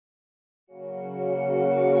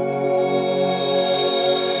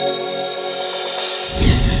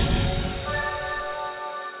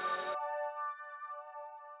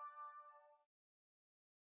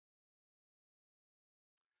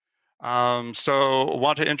So I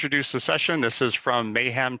want to introduce the session. This is from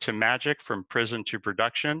Mayhem to Magic, from prison to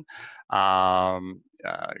production. Grant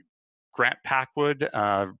Packwood,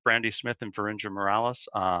 Brandy Smith, and Virginia Mireles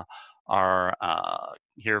are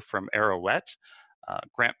here from Arrowette.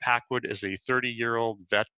 Grant Packwood is a 30-year-old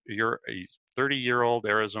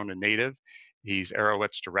Arizona native. He's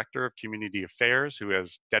Arrowette's Director of Community Affairs, who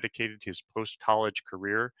has dedicated his post-college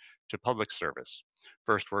career to public service,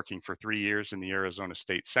 first working for 3 years in the Arizona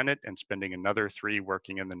State Senate and spending another 3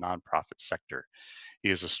 working in the nonprofit sector.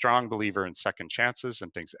 He is a strong believer in second chances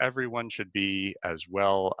and thinks everyone should be as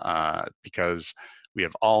well, because we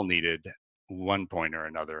have all needed one point or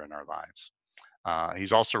another in our lives.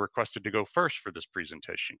 He's also requested to go first for this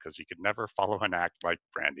presentation because he could never follow an act like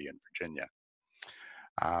Brandy and Virginia.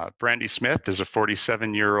 Brandy Smith is a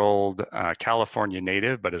 47-year-old California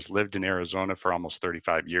native, but has lived in Arizona for almost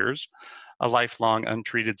 35 years. A lifelong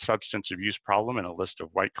untreated substance abuse problem and a list of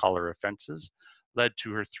white-collar offenses led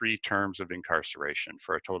to her 3 terms of incarceration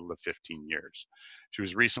for a total of 15 years. She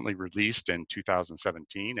was recently released in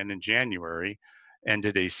 2017, and in January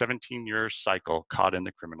ended a 17-year cycle caught in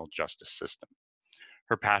the criminal justice system.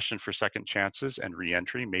 Her passion for second chances and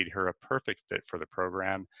reentry made her a perfect fit for the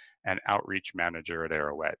program and outreach manager at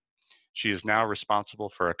Arrowette. She is now responsible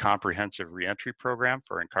for a comprehensive reentry program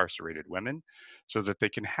for incarcerated women so that they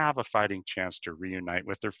can have a fighting chance to reunite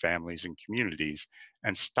with their families and communities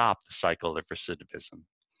and stop the cycle of recidivism.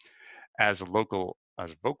 As a vocal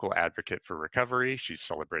advocate for recovery, she's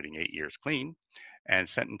celebrating 8 years clean and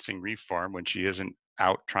sentencing reform when she isn't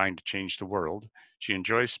out trying to change the world. She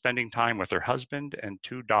enjoys spending time with her husband and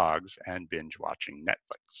 2 dogs and binge watching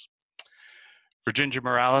Netflix. Virginia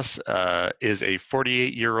Mireles is a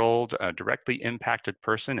 48-year-old directly impacted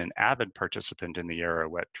person and avid participant in the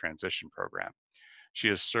Arrowette Transition Program. She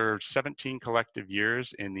has served 17 collective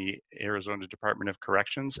years in the Arizona Department of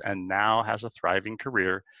Corrections and now has a thriving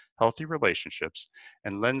career, healthy relationships,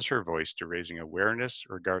 and lends her voice to raising awareness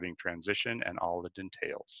regarding transition and all it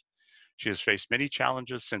entails. She has faced many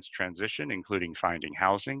challenges since transition, including finding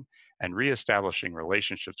housing and reestablishing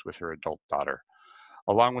relationships with her adult daughter.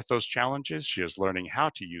 Along with those challenges, she is learning how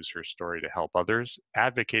to use her story to help others,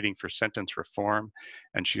 advocating for sentence reform,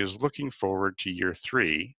 and she is looking forward to year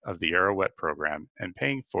 3 of the Arrowette program and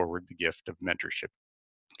paying forward the gift of mentorship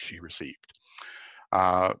she received.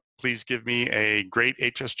 Please give me a great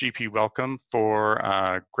HSGP welcome for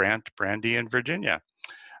Grant, Brandy, and Virginia.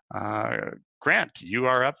 Grant, you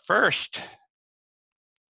are up first.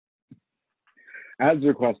 As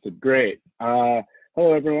requested, great.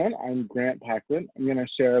 Hello, everyone. I'm Grant Packwood. I'm going to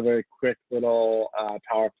share a very quick little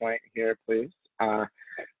PowerPoint here, please.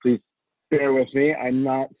 Please bear with me. I'm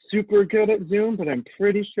not super good at Zoom, but I'm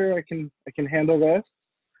pretty sure I can handle this.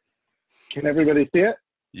 Can everybody see it?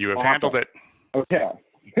 You have handled it. Okay.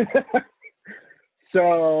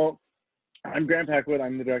 So I'm Grant Packwood.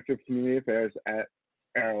 I'm the Director of Community Affairs at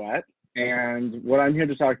Arrowette. And what I'm here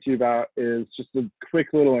to talk to you about is just a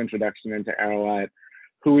quick little introduction into Arrowette,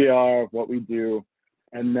 who we are, what we do,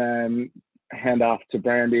 and then hand off to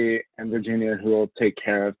Brandy and Virginia, who will take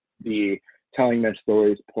care of the telling their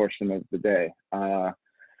stories portion of the day.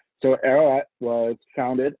 So Arrowette was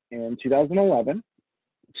founded in 2011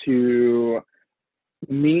 to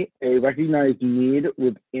meet a recognized need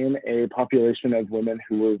within a population of women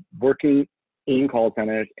who were working in call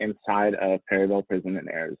centers inside of Perryville Prison in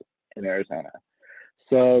Arizona.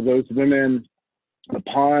 So those women,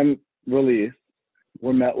 upon release,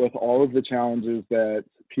 were met with all of the challenges that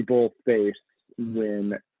people face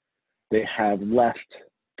when they have left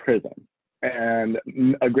prison. And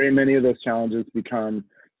a great many of those challenges become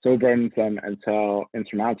so burdensome and so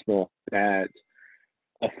insurmountable that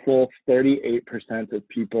a full 38% of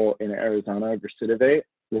people in Arizona recidivate,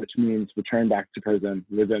 which means return back to prison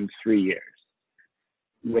within 3 years.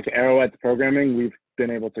 With Arrowette's programming, we've been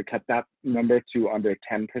able to cut that number to under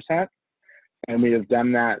 10%. And we have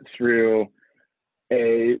done that through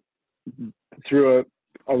an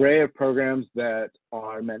array of programs that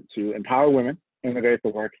are meant to empower women, integrate the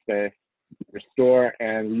workspace, restore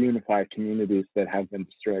and reunify communities that have been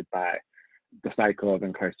destroyed by the cycle of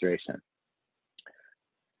incarceration.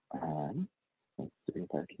 Let's see if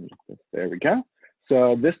I can get this. There we go.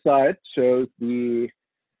 So this slide shows we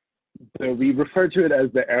refer to it as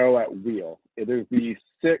the Arrowette wheel. It is the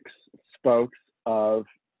 6 spokes of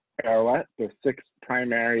Arrowette, the 6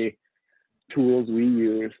 primary tools we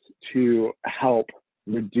use to help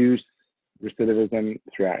reduce recidivism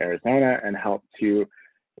throughout Arizona and help to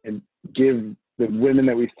give the women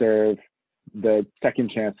that we serve the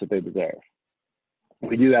second chance that they deserve.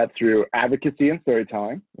 We do that through advocacy and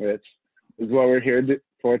storytelling, which is what we're here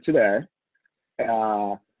for today.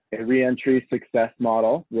 a reentry success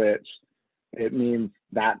model, which it means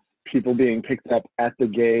that people being picked up at the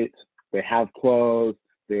gate, they have clothes,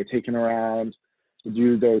 they're taken around to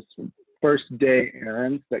do those first day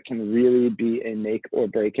errands that can really be a make or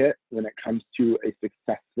break it when it comes to a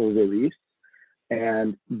successful release.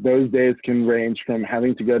 And those days can range from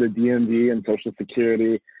having to go to DMV and Social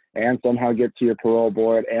Security and somehow get to your parole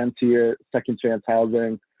board and to your second chance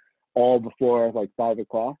housing all before like 5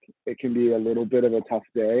 o'clock. It can be a little bit of a tough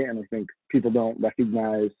day, and I think people don't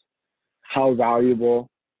recognize how valuable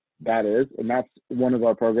that is. And that's one of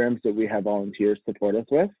our programs that we have volunteers support us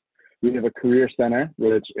with. We have a career center,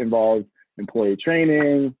 which involves employee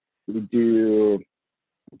training. We do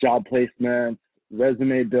job placements,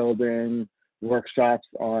 resume building, workshops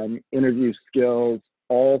on interview skills,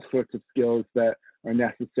 all sorts of skills that are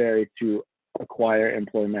necessary to acquire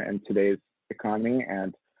employment in today's economy.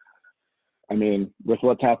 And I mean, with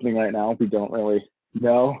what's happening right now, we don't really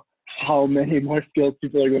know how many more skills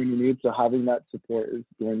people are going to need. So having that support is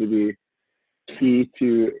going to be key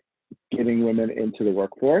to getting women into the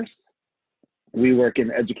workforce. We work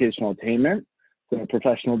in educational attainment, so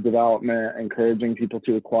professional development, encouraging people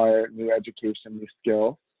to acquire new education, new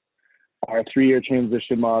skills. Our 3-year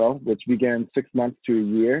transition model, which began 6 months to a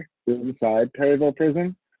year inside Perryville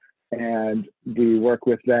Prison. And we work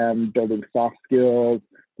with them building soft skills,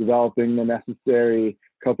 developing the necessary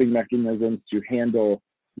coping mechanisms to handle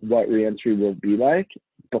what reentry will be like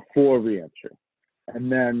before reentry. And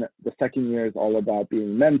then the second year is all about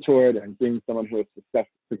being mentored and being someone who has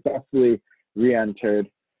successfully re-entered.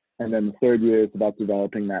 And then the third year is about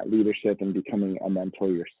developing that leadership and becoming a mentor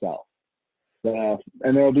yourself.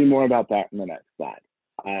 And there will be more about that in the next slide.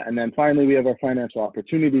 And then finally, we have our Financial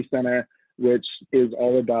Opportunity Center, which is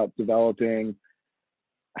all about developing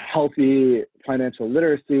healthy financial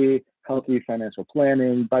literacy, healthy financial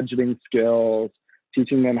planning, budgeting skills,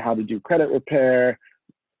 teaching them how to do credit repair.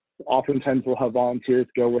 Oftentimes we'll have volunteers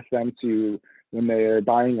go with them to when they're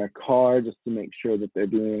buying a car, just to make sure that they're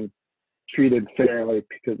being treated fairly,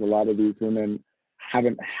 because a lot of these women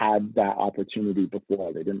haven't had that opportunity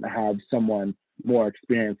before. They didn't have someone more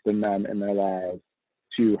experienced than them in their lives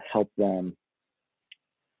to help them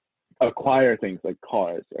acquire things like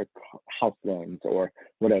cars or house loans or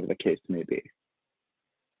whatever the case may be.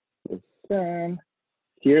 Then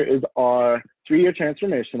here is our 3-year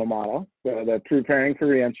transformational model. So the preparing for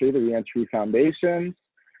reentry, the reentry foundations,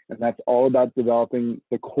 and that's all about developing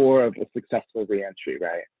the core of a successful reentry,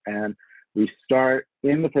 right? And we start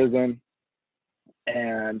in the prison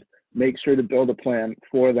and make sure to build a plan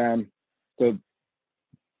for them, so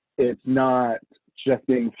it's not just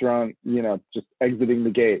being thrown, just exiting the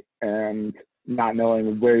gate and not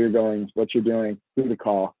knowing where you're going, what you're doing, who to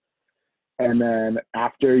call. And then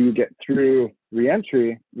after you get through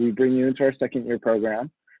reentry, we bring you into our second year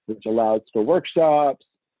program, which allows for workshops,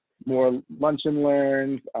 more lunch and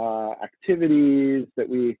learns, activities that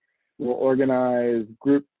we will organize,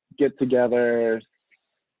 group get-togethers,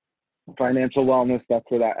 financial wellness. That's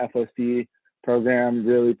where that FOC program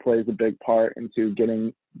really plays a big part into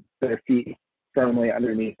getting their feet firmly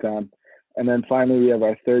underneath them. And then finally, we have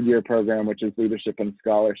our 3rd year program, which is leadership and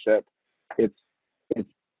scholarship. It's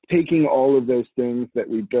taking all of those things that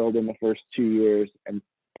we build in the first 2 years and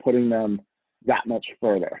putting them that much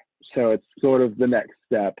further. So it's sort of the next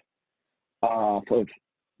step of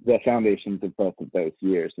the foundations of both of those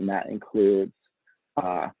years. And that includes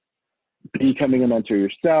becoming a mentor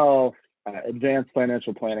yourself, advanced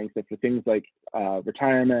financial planning, so for things like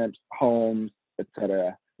retirement, homes,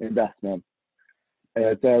 etc., investments.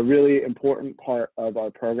 It's a really important part of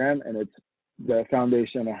our program, and it's the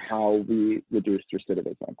foundation of how we reduce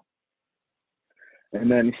recidivism. And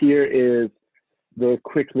then here is the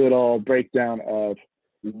quick little breakdown of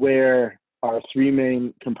where our 3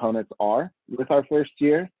 main components are with our first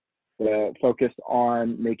year. The focus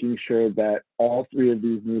on making sure that all 3 of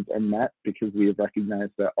these needs are met, because we have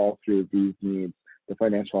recognized that all 3 of these needs, the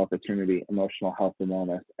financial opportunity, emotional health and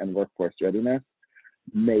wellness, and workforce readiness,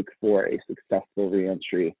 make for a successful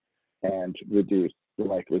reentry and reduce the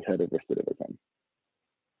likelihood of recidivism.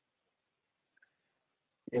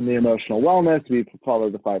 In the emotional wellness, we follow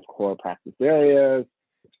the 5 core practice areas.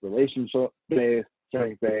 It's relationship-based,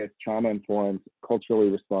 strength-based, trauma-informed, culturally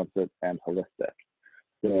responsive, and holistic.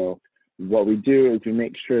 So what we do is we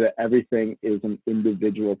make sure that everything is an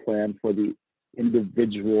individual plan for the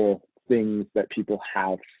individual things that people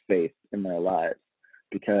have faced in their lives,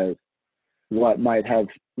 because what might have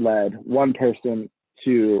led one person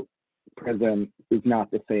to prison is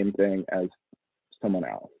not the same thing as someone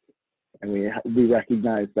else. And we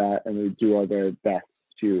recognize that, and we do our very best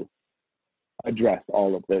to address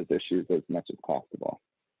all of those issues as much as possible.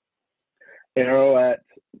 Arrowette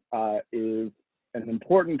is an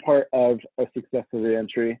important part of a successful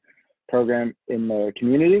reentry program in the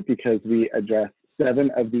community because we address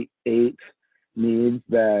 7 of the 8 needs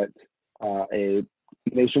that a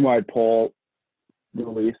nationwide poll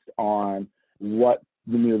released on what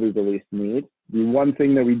the newly released need. The one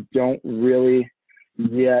thing that we don't really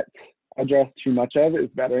yet address too much of is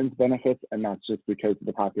veterans benefits, and that's just because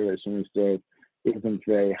the population we serve isn't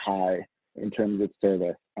very high in terms of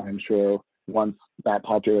service. I'm sure once that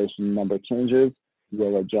population number changes,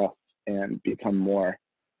 we'll adjust and become more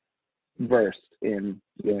versed in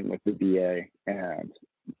dealing with the VA and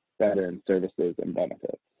veteran services and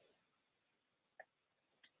benefits.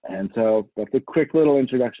 And so that's a quick little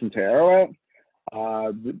introduction to Arrowette.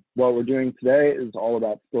 What we're doing today is all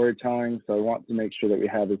about storytelling, so I want to make sure that we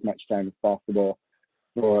have as much time as possible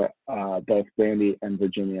for both Brandy and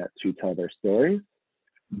Virginia to tell their stories.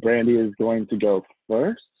 Brandy is going to go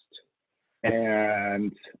first,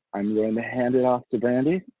 and I'm going to hand it off to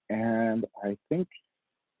Brandy, and I think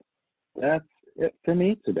that's it for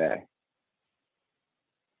me today.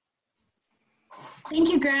 Thank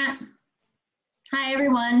you, Grant. Hi,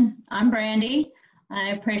 everyone. I'm Brandy.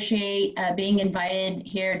 I appreciate being invited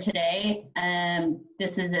here today.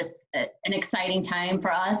 This is an exciting time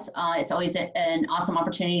for us. It's always an awesome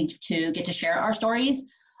opportunity to get to share our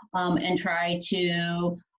stories and try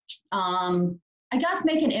to, I guess,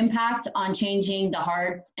 make an impact on changing the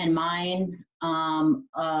hearts and minds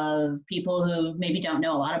of people who maybe don't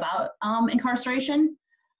know a lot about incarceration.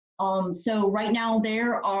 So right now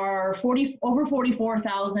there are over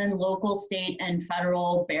 44,000 local, state, and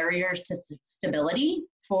federal barriers to stability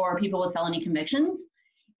for people with felony convictions,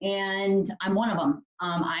 and I'm one of them.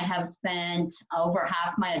 I have spent over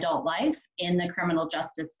half my adult life in the criminal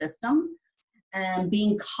justice system, and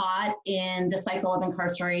being caught in the cycle of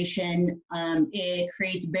incarceration, it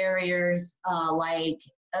creates barriers like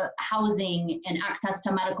housing and access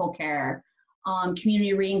to medical care,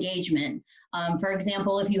 community re-engagement. For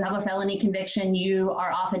example, if you have a felony conviction, you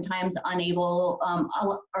are oftentimes unable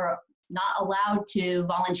or not allowed to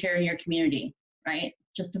volunteer in your community, right?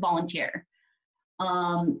 Just to volunteer.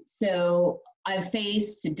 So I've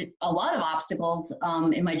faced a lot of obstacles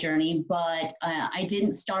in my journey, but I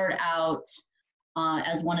didn't start out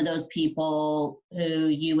as one of those people who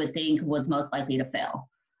you would think was most likely to fail.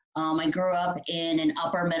 I grew up in an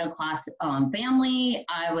upper middle class family.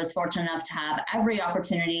 I was fortunate enough to have every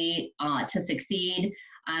opportunity to succeed.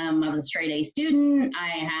 I was a straight A student. I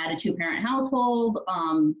had a 2-parent household,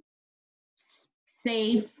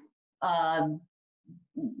 safe,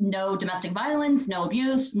 no domestic violence, no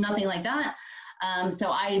abuse, nothing like that. So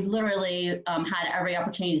I literally had every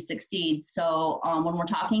opportunity to succeed. So when we're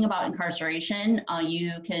talking about incarceration,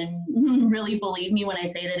 you can really believe me when I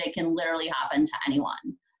say that it can literally happen to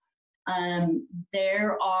anyone.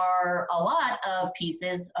 There are a lot of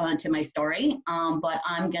pieces to my story, but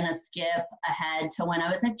I'm gonna skip ahead to when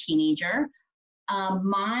I was a teenager.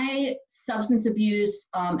 My substance abuse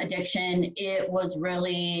addiction, it was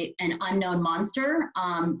really an unknown monster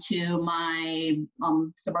to my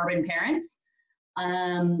suburban parents.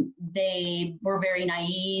 They were very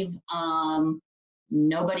naive.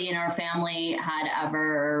 Nobody in our family had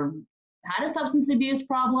ever had a substance abuse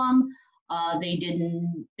problem. They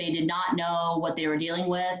did not know what they were dealing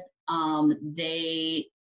with. They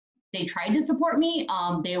tried to support me.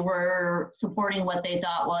 They were supporting what they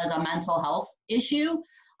thought was a mental health issue,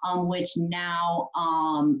 which now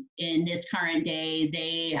in this current day,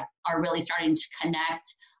 they are really starting to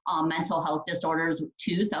connect mental health disorders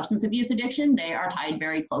to substance abuse addiction. They are tied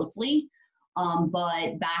very closely.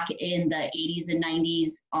 But back in the 80s and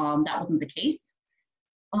 90s, that wasn't the case.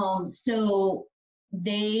 So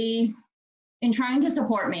they, in trying to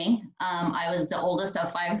support me, I was the oldest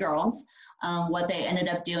of 5 girls. What they ended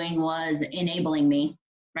up doing was enabling me,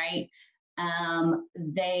 right?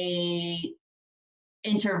 They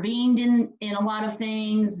intervened in a lot of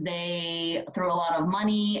things. They threw a lot of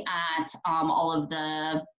money at all of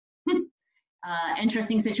the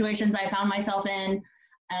interesting situations I found myself in.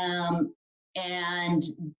 And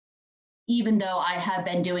even though I have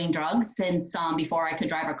been doing drugs since before I could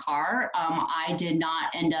drive a car, I did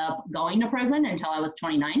not end up going to prison until I was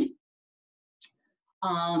 29.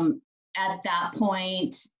 At that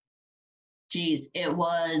point, geez, it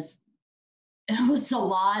was a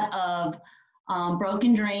lot of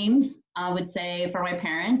broken dreams, I would say, for my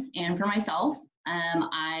parents and for myself.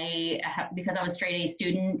 Because I was a straight A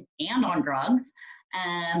student and on drugs,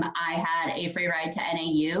 I had a free ride to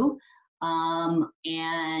NAU.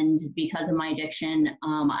 And because of my addiction,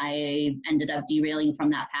 I ended up derailing from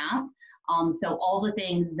that path. So all the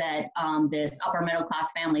things that this upper middle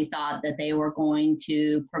class family thought that they were going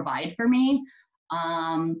to provide for me,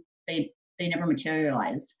 they never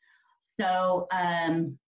materialized. So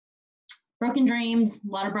broken dreams,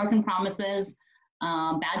 a lot of broken promises,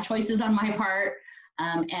 bad choices on my part,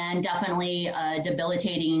 and definitely a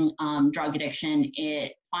debilitating drug addiction.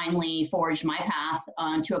 It finally forged my path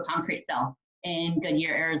onto a concrete cell in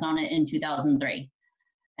Goodyear, Arizona in 2003.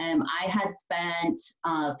 I had spent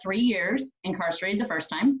 3 years incarcerated the first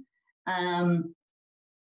time.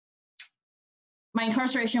 My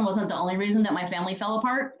incarceration wasn't the only reason that my family fell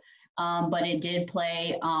apart, but it did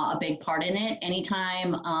play a big part in it.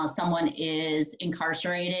 Anytime someone is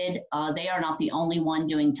incarcerated, they are not the only one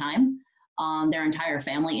doing time. Their entire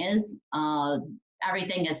family is.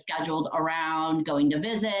 Everything is scheduled around going to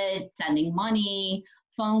visit, sending money,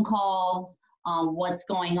 phone calls, what's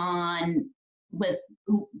going on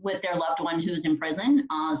with their loved one who's in prison.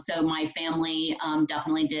 So my family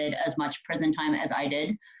definitely did as much prison time as I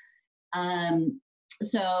did.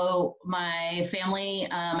 So my family,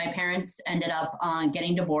 my parents ended up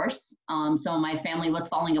getting divorced. So my family was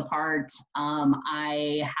falling apart.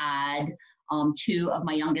 I had 2 of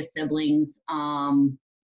my youngest siblings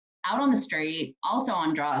out on the street, also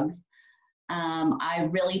on drugs. I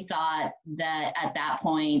really thought that at that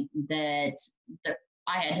point that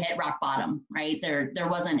I had hit rock bottom, right? There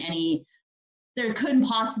couldn't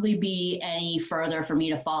possibly be any further for me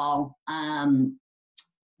to fall.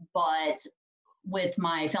 But with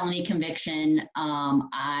my felony conviction,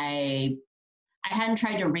 I hadn't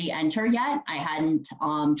tried to re-enter yet. I hadn't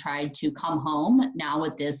tried to come home now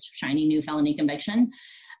with this shiny new felony conviction.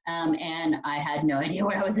 And I had no idea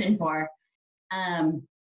what I was in for.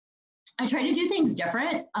 I tried to do things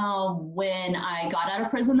different when I got out of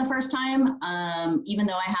prison the first time, even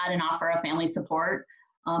though I had an offer of family support.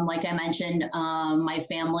 Like I mentioned, my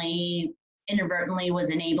family inadvertently was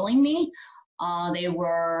enabling me. They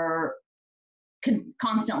were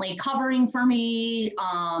constantly covering for me,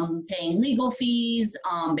 paying legal fees,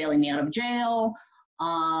 bailing me out of jail,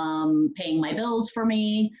 paying my bills for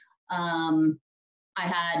me. I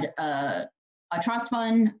had a trust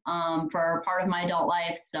fund for part of my adult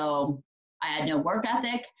life, so I had no work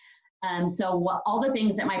ethic. So all the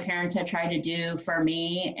things that my parents had tried to do for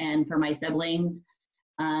me and for my siblings,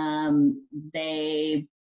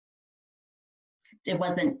 it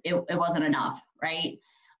wasn't enough, right?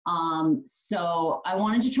 So I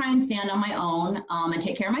wanted to try and stand on my own and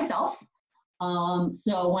take care of myself.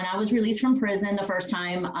 So when I was released from prison the first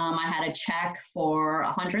time, I had a check for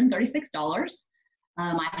 $136.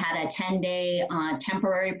 I had a 10-day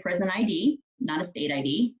temporary prison ID, not a state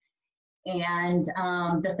ID, and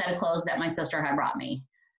the set of clothes that my sister had brought me.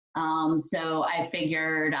 So I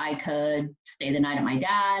figured I could stay the night at my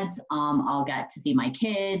dad's. I'll get to see my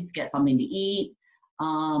kids, get something to eat.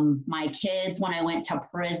 My kids, when I went to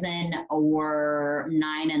prison, were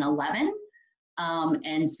 9 and 11.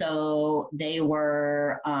 And so they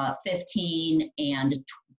were 15 and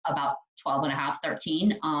about 12 and a half,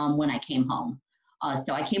 13 when I came home.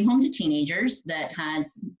 So I came home to teenagers that had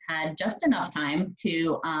just enough time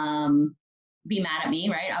to be mad at me,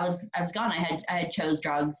 right? I was gone. I had chose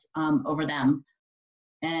drugs over them.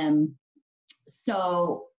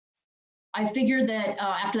 So I figured that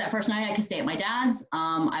after that first night, I could stay at my dad's.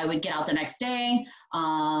 I would get out the next day.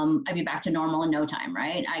 I'd be back to normal in no time,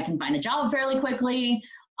 right? I can find a job fairly quickly.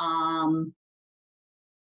 And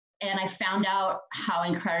I found out how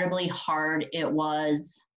incredibly hard it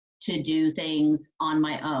was to do things on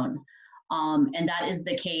my own. And that is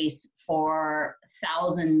the case for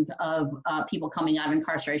thousands of people coming out of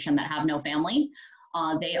incarceration that have no family.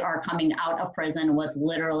 They are coming out of prison with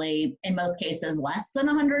literally, in most cases, less than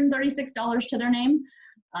 $136 to their name,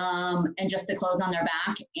 and just the clothes on their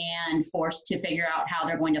back, and forced to figure out how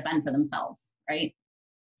they're going to fend for themselves, right?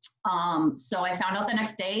 So I found out the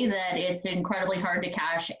next day that it's incredibly hard to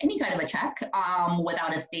cash any kind of a check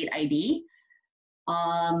without a state ID.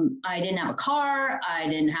 I didn't have a car. I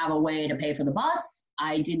didn't have a way to pay for the bus.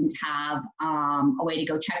 I didn't have a way to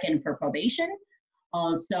go check in for probation.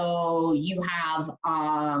 So you have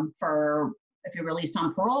if you're released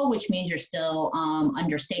on parole, which means you're still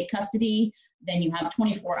under state custody, then you have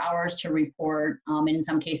 24 hours to report. And in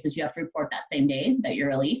some cases, you have to report that same day that you're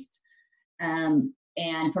released. And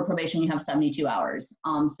for probation, you have 72 hours.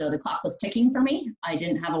 So the clock was ticking for me. I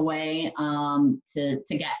didn't have a way to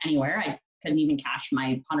get anywhere. I couldn't even cash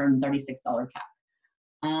my $136 check.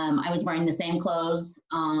 I was wearing the same clothes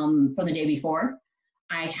from the day before.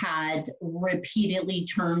 I had repeatedly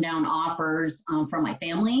turned down offers from my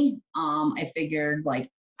family. I figured, like,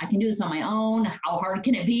 I can do this on my own. How hard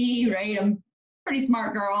can it be, right? I'm a pretty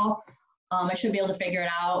smart girl. I should be able to figure it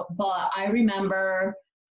out. But I remember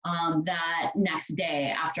that next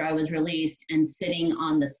day after I was released and sitting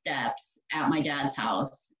on the steps at my dad's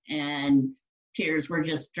house, and tears were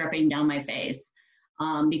just dripping down my face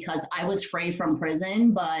because I was free from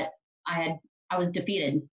prison, but I was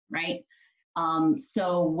defeated, right?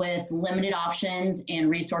 So with limited options and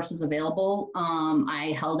resources available,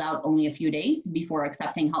 I held out only a few days before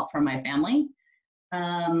accepting help from my family.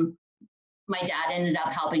 My dad ended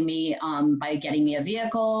up helping me by getting me a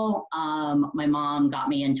vehicle. My mom got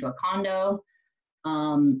me into a condo.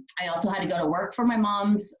 I also had to go to work for my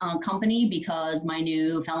mom's company because my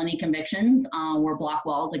new felony convictions were block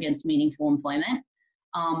walls against meaningful employment.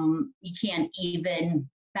 You can't even,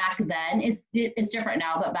 back then, it's different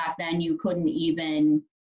now, but back then you couldn't even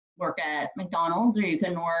work at McDonald's, or you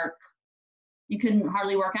couldn't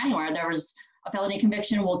hardly work anywhere. There was a felony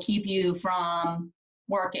conviction will keep you from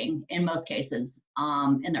working in most cases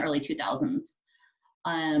in the early 2000s.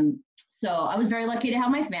 So I was very lucky to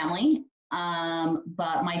have my family,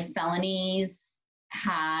 but my felonies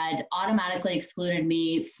had automatically excluded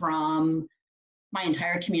me from my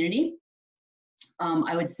entire community.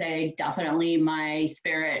 I would say definitely my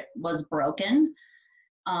spirit was broken.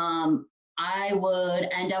 I would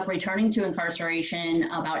end up returning to incarceration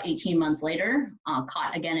about 18 months later,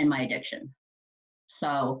 caught again in my addiction.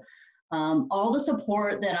 So all the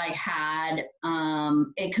support that I had,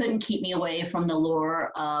 it couldn't keep me away from the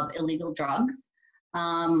lure of illegal drugs.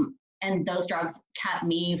 And those drugs kept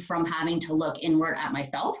me from having to look inward at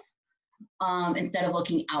myself instead of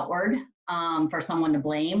looking outward for someone to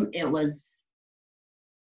blame. It was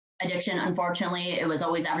addiction, unfortunately, it was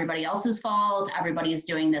always everybody else's fault. Everybody's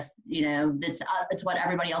doing this, it's what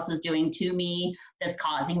everybody else is doing to me that's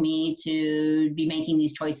causing me to be making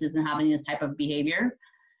these choices and having this type of behavior.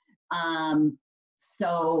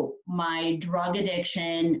 So my drug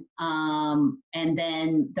addiction and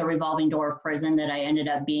then the revolving door of prison that I ended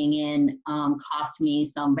up being in cost me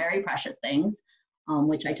some very precious things,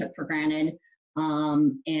 which I took for granted,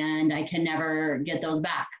 and I can never get those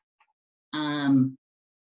back.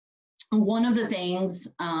 One of the things,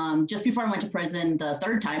 just before I went to prison the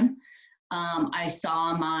third time, I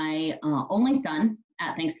saw my only son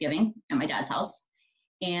at Thanksgiving at my dad's house,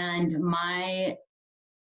 and my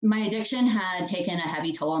addiction had taken a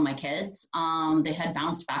heavy toll on my kids. They had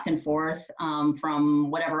bounced back and forth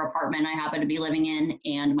from whatever apartment I happened to be living in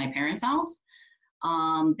and my parents' house.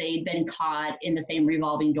 They'd been caught in the same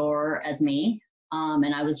revolving door as me,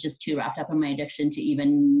 and I was just too wrapped up in my addiction to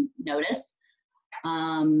even notice.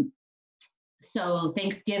 So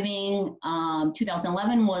Thanksgiving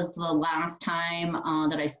 2011 was the last time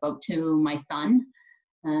that I spoke to my son.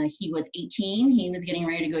 He was 18. He was getting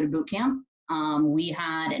ready to go to boot camp. We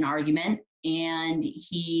had an argument, and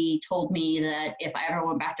he told me that if I ever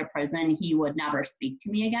went back to prison, he would never speak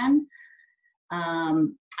to me again.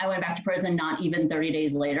 I went back to prison not even 30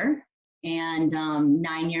 days later, and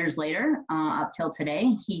 9 years later, up till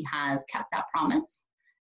today, he has kept that promise.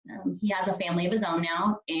 He has a family of his own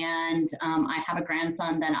now, and I have a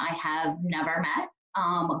grandson that I have never met,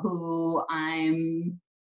 who I'm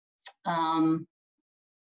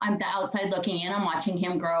the outside looking in. I'm watching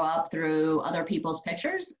him grow up through other people's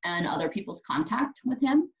pictures and other people's contact with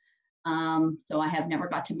him. So I have never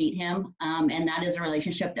got to meet him, and that is a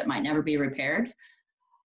relationship that might never be repaired.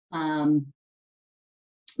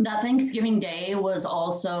 That Thanksgiving Day was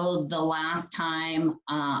also the last time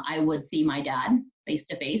I would see my dad face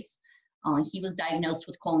to face. He was diagnosed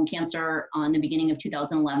with colon cancer in the beginning of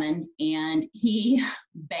 2011, and he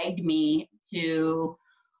begged me to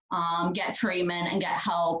get treatment and get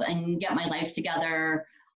help and get my life together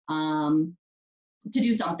to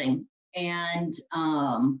do something. And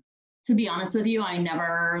to be honest with you, I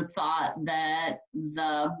never thought that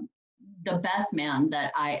the best man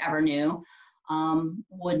that I ever knew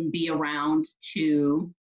wouldn't be around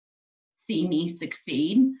to see me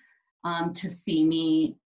succeed, to see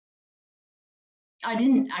me. I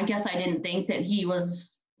guess I didn't think that he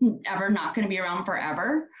was ever not going to be around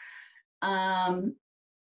forever.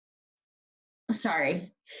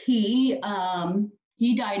 Sorry, he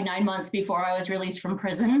died 9 months before I was released from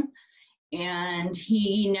prison, and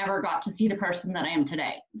he never got to see the person that I am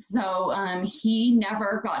today. So he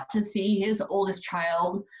never got to see his oldest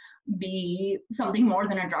child be something more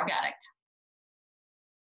than a drug addict.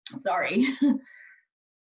 Sorry.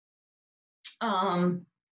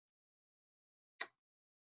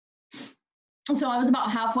 So I was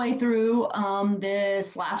about halfway through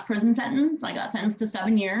this last prison sentence. I got sentenced to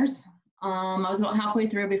 7 years. I was about halfway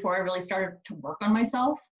through before I really started to work on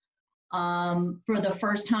myself. For the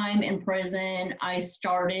first time in prison, I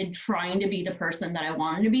started trying to be the person that I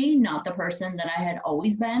wanted to be, not the person that I had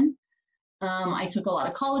always been. I took a lot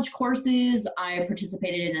of college courses. I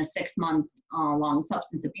participated in a 6-month long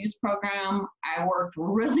substance abuse program. I worked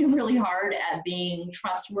really, really hard at being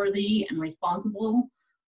trustworthy and responsible,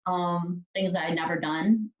 things I had never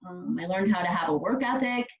done. I learned how to have a work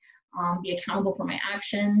ethic, be accountable for my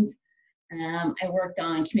actions. I worked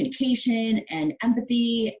on communication and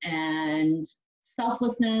empathy and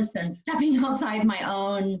selflessness and stepping outside my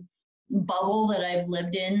own bubble that I've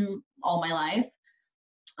lived in all my life.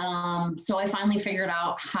 So I finally figured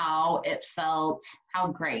out how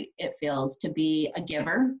great it feels to be a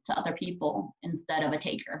giver to other people instead of a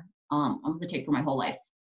taker. I was a taker my whole life.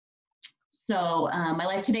 So my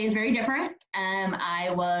life today is very different. I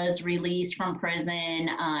was released from prison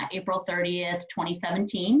April 30th,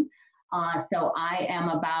 2017. So I am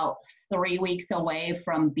about 3 weeks away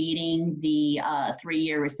from beating the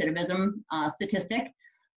 3-year recidivism statistic.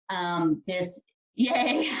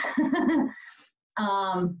 Yay!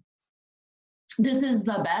 This is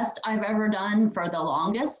the best I've ever done for the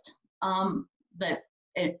longest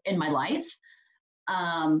in my life.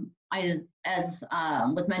 As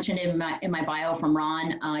was mentioned in my bio from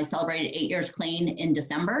Ron, I celebrated 8 years clean in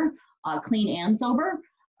December, clean and sober.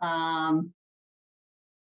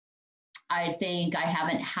 I think I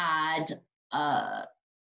haven't had,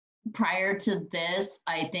 prior to this,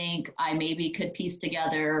 I think I maybe could piece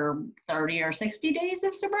together 30 or 60 days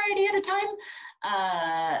of sobriety at a time.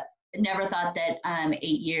 Never thought that 8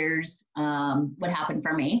 years would happen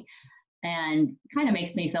for me. And kind of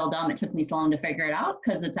makes me feel dumb it took me so long to figure it out,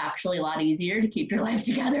 because it's actually a lot easier to keep your life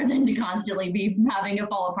together than to constantly be having it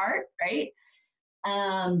fall apart, right?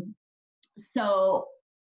 So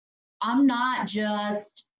I'm not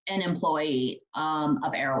just an employee of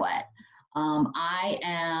Arrowette. I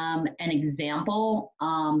am an example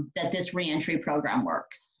that this reentry program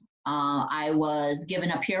works. I was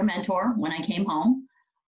given a peer mentor when I came home.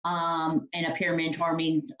 And a peer mentor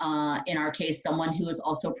means, in our case, someone who was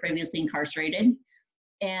also previously incarcerated.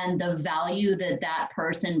 And the value that that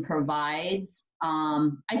person provides,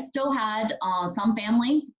 I still had some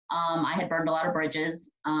family. I had burned a lot of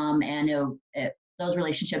bridges, and those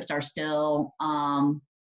relationships are still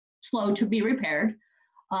slow to be repaired.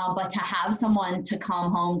 But to have someone to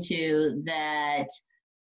come home to that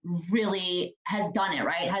really has done it,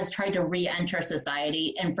 right? Has tried to re-enter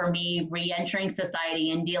society. And for me, re-entering society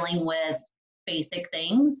and dealing with basic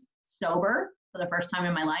things sober for the first time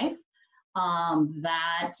in my life,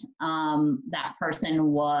 that person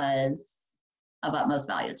was of utmost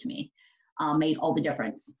value to me, made all the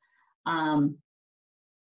difference.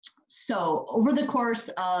 So over the course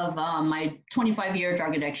of my 25-year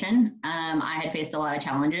drug addiction, I had faced a lot of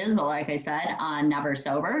challenges. Like I said, never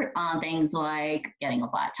sober. Things like getting a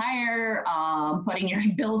flat tire, putting your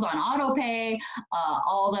bills on auto pay,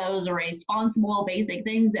 all those responsible basic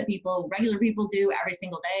things that regular people do every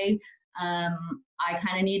single day. I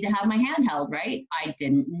kind of need to have my hand held, right? I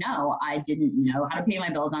didn't know how to pay my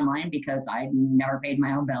bills online because I never paid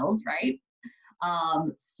my own bills, right?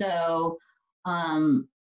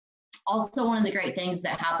 Also, one of the great things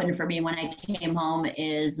that happened for me when I came home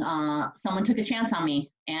is someone took a chance on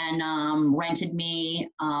me and rented me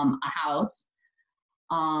a house.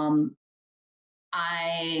 I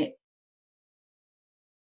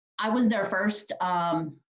was their first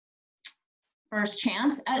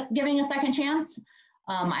chance at giving a second chance.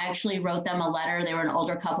 I actually wrote them a letter. They were an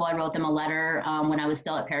older couple. I wrote them a letter when I was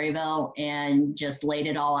still at Perryville and just laid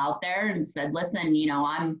it all out there and said, listen,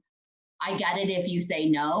 I get it if you say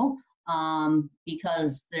no,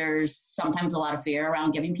 because there's sometimes a lot of fear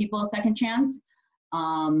around giving people a second chance.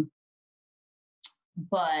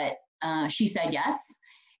 But she said yes.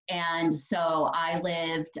 And so I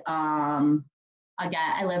lived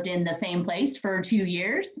in the same place for 2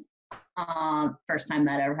 years. First time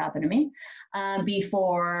that ever happened to me.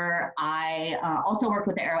 Before I also worked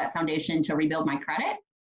with the Arrowette Foundation to rebuild my credit.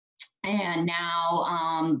 And now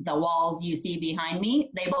the walls you see behind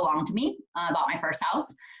me, they belong to me. I bought my first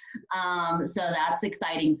house. So that's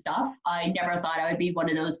exciting stuff. I never thought I would be one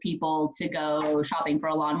of those people to go shopping for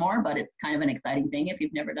a lawnmower, but it's kind of an exciting thing if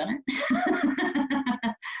you've never done it.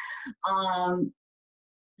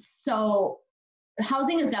 So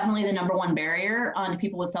housing is definitely the #1 barrier to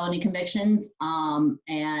people with felony convictions. So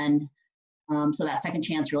that second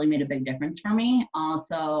chance really made a big difference for me.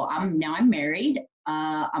 So I'm married.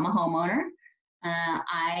 I'm a homeowner.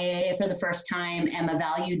 I, for the first time, am a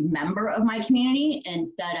valued member of my community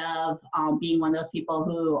instead of being one of those people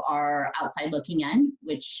who are outside looking in,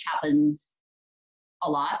 which happens a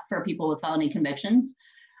lot for people with felony convictions.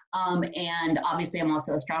 And obviously, I'm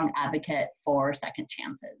also a strong advocate for second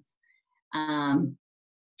chances.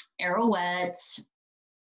 Arrowette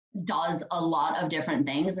does a lot of different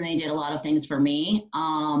things, and they did a lot of things for me.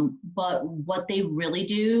 But what they really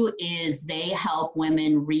do is they help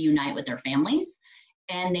women reunite with their families,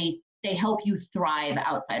 and they help you thrive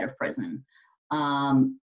outside of prison.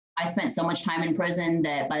 I spent so much time in prison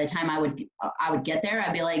that by the time I would get there,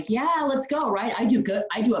 I'd be like, yeah, let's go, right? I do good.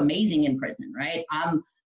 I do amazing in prison, right?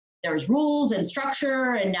 There's rules and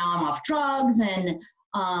structure, and now I'm off drugs, and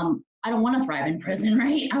I don't want to thrive in prison,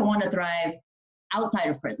 right? I want to thrive outside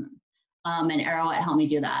of prison. And Arrowette helped me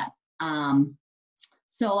do that.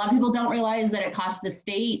 So a lot of people don't realize that it costs the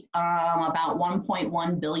state about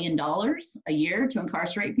 $1.1 billion a year to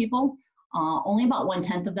incarcerate people. Only about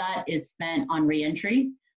 1/10 of that is spent on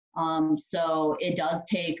reentry. So it does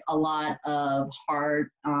take a lot of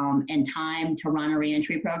heart and time to run a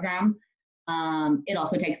reentry program. It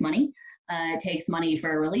also takes money. It takes money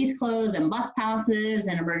for release clothes and bus passes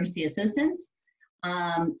and emergency assistance.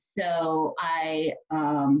 So I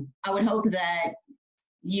would hope that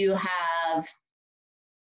you have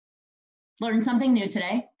learned something new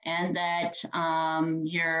today, and that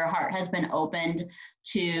your heart has been opened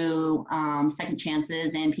to second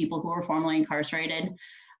chances and people who are formerly incarcerated.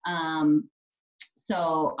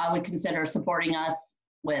 So I would consider supporting us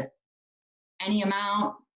with any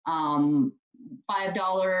amount, $5,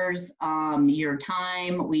 your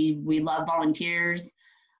time. We love volunteers.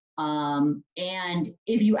 And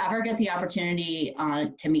if you ever get the opportunity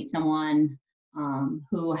to meet someone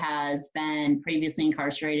who has been previously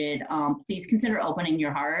incarcerated, please consider opening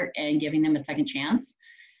your heart and giving them a second chance.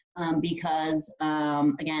 Because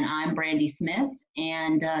again, I'm Brandy Smith,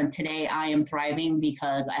 and today I am thriving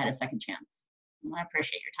because I had a second chance. I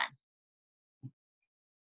appreciate your time.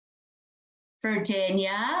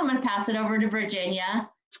 Virginia, I'm going to pass it over to Virginia.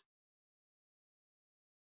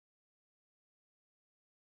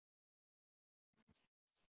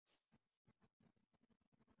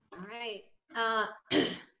 All right.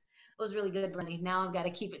 It was really good, Brandy. Now I've got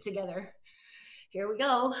to keep it together. Here we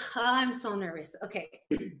go. I'm so nervous. Okay.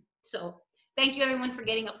 So thank you everyone for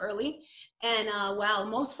getting up early. And wow,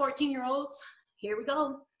 most 14-year-olds, here we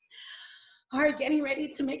go, are getting ready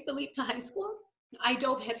to make the leap to high school. I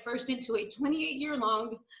dove headfirst into a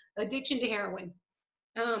 28-year-long addiction to heroin.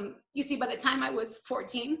 You see, by the time I was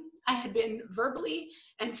 14, I had been verbally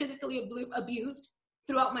and physically abused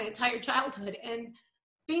throughout my entire childhood. And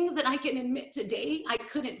things that I can admit today, I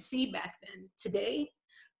couldn't see back then. Today,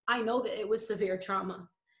 I know that it was severe trauma.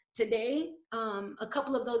 Today, a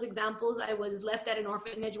couple of those examples, I was left at an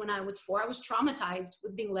orphanage when I was 4. I was traumatized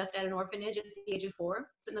with being left at an orphanage at the age of 4.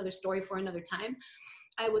 It's another story for another time.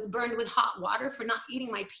 I was burned with hot water for not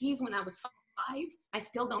eating my peas when I was 5. I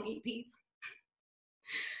still don't eat peas.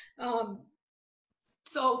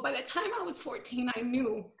 So by the time I was 14,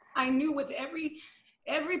 I knew with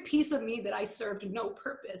every piece of me that I served no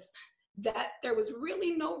purpose, that there was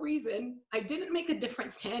really no reason I didn't make a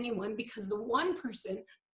difference to anyone, because the one person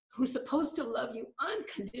who's supposed to love you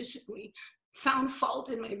unconditionally found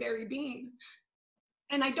fault in my very being.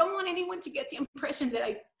 And I don't want anyone to get the impression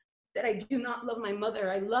that I do not love my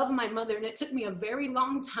mother. I love my mother, and it took me a very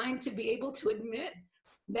long time to be able to admit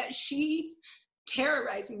that she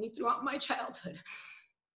terrorized me throughout my childhood.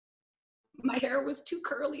 My hair was too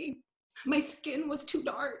curly. My skin was too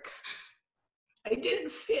dark. I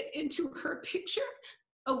didn't fit into her picture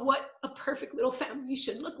of what a perfect little family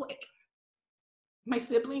should look like. My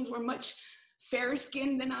siblings were much fairer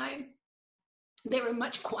skinned than I. They were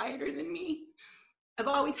much quieter than me. I've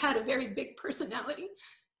always had a very big personality.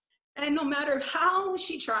 And no matter how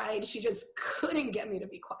she tried, she just couldn't get me to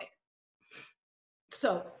be quiet.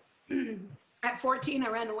 So at 14, I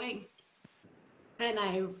ran away. And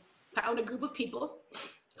I found a group of people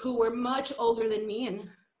who were much older than me,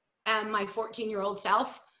 and my 14-year-old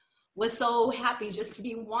self was so happy just to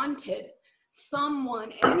be wanted.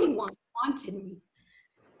 Anyone wanted me.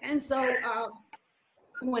 And so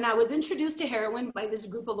when I was introduced to heroin by this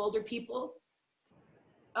group of older people,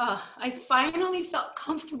 I finally felt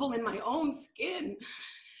comfortable in my own skin.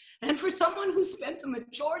 And for someone who spent the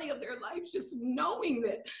majority of their life just knowing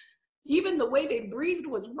that even the way they breathed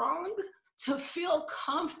was wrong, to feel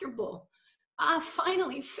comfortable, I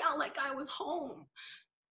finally felt like I was home.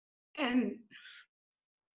 And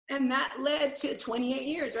that led to 28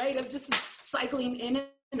 years, right, of just cycling in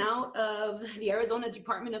and out of the Arizona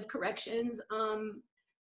Department of Corrections,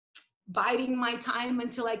 biding my time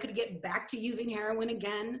until I could get back to using heroin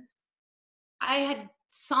again. I had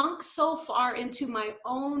sunk so far into my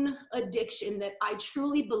own addiction that I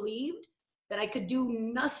truly believed that I could do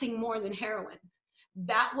nothing more than heroin.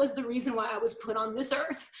 That was the reason why I was put on this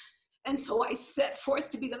earth. And so I set forth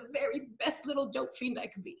to be the very best little dope fiend I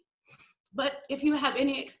could be. But if you have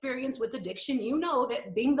any experience with addiction, you know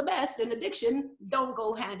that being the best and addiction don't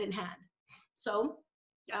go hand in hand. So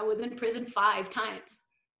I was in prison 5 times.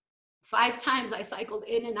 5 times I cycled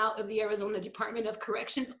in and out of the Arizona Department of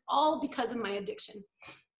Corrections, all because of my addiction.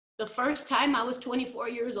 The first time I was 24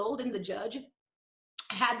 years old, and the judge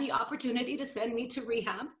had the opportunity to send me to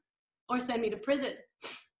rehab or send me to prison.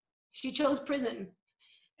 She chose prison.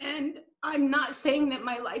 And I'm not saying that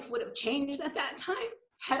my life would have changed at that time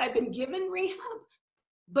had I been given rehab,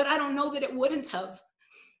 but I don't know that it wouldn't have.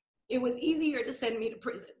 It was easier to send me to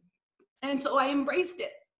prison. And so I embraced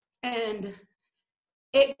it. And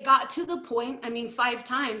it got to the point, I mean, 5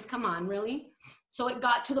 times, come on, really? So it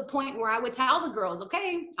got to the point where I would tell the girls,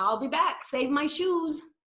 okay, I'll be back, save my shoes.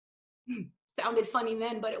 Sounded funny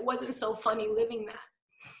then, but it wasn't so funny living that.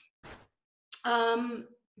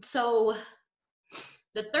 So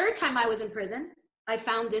the 3rd time I was in prison, I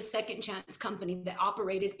found this second chance company that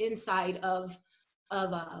operated inside of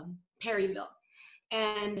Perryville.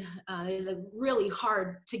 And it was really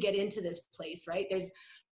hard to get into this place, right? There's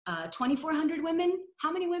 2,400 women.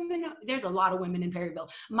 How many women? There's a lot of women in Perryville.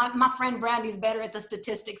 My friend Brandy's better at the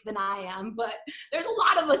statistics than I am, but there's a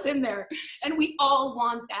lot of us in there, and we all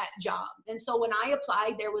want that job. And so when I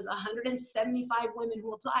applied, there was 175 women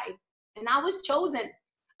who applied, and I was chosen.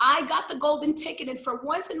 I got the golden ticket, and for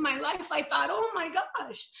once in my life, I thought, oh my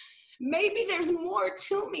gosh, maybe there's more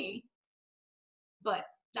to me. But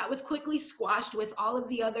that was quickly squashed with all of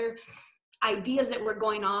the other ideas that were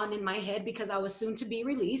going on in my head because I was soon to be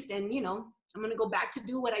released. And, you know, I'm going to go back to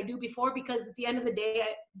do what I do before, because at the end of the day,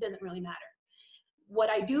 it doesn't really matter. What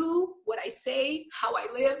I do, what I say, how I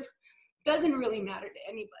live, doesn't really matter to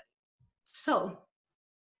anybody. So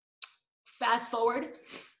fast forward,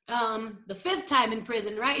 the 5th time in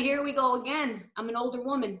prison, right? Here we go again. I'm an older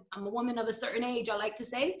woman. I'm a woman of a certain age, I like to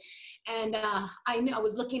say. And I knew I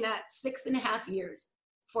was looking at 6.5 years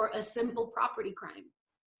for a simple property crime.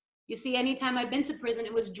 You see, anytime I've been to prison,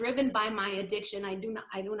 it was driven by my addiction. I do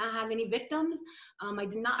not have any victims. I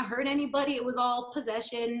did not hurt anybody. It was all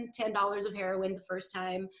possession, $10 of heroin the first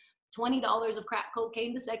time, $20 of crack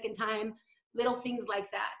cocaine the second time, little things like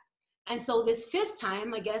that. And so this 5th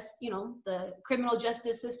time, I guess, you know, the criminal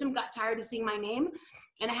justice system got tired of seeing my name,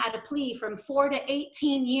 and I had a plea from 4 to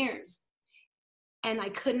 18 years. And I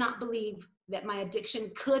could not believe that my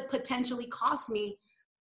addiction could potentially cost me,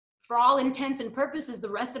 for all intents and purposes, the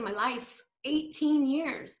rest of my life, 18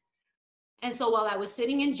 years. And so while I was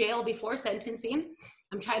sitting in jail before sentencing,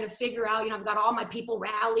 I'm trying to figure out, you know, I've got all my people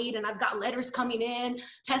rallied, and I've got letters coming in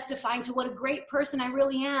testifying to what a great person I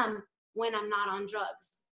really am when I'm not on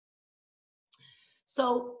drugs.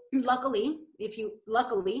 So luckily,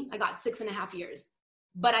 I got 6.5 years,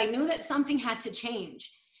 but I knew that something had to change.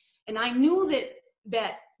 And I knew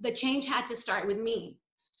that the change had to start with me.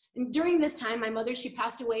 And during this time, my mother, she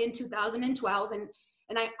passed away in 2012. And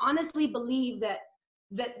I honestly believe that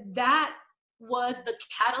was the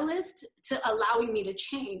catalyst to allowing me to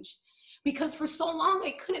change. Because for so long,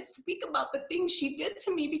 I couldn't speak about the things she did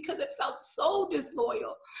to me because it felt so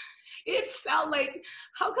disloyal. It felt like,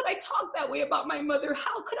 how could I talk that way about my mother?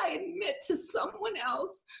 How could I admit to someone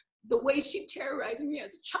else the way she terrorized me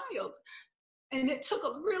as a child? And it took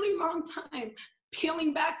a really long time.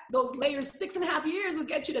 Peeling back those layers, 6.5 years will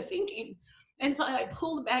get you to thinking. And so I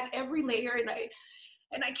pulled back every layer,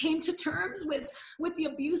 and I came to terms with the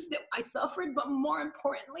abuse that I suffered, but more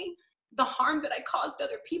importantly, the harm that I caused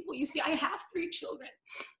other people. You see, I have 3 children,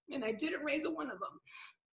 and I didn't raise one of them.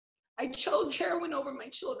 I chose heroin over my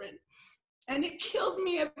children, and it kills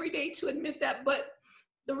me every day to admit that. But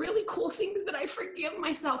the really cool thing is that I forgive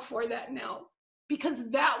myself for that now,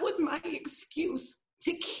 because that was my excuse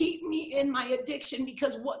to keep me in my addiction.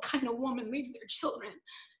 Because what kind of woman leaves their children?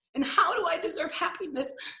 And how do I deserve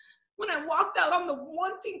happiness when I walked out on the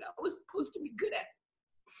one thing I was supposed to be good at?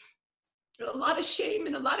 A lot of shame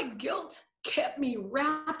and a lot of guilt kept me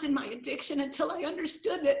wrapped in my addiction until I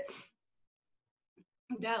understood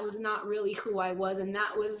that was not really who I was, and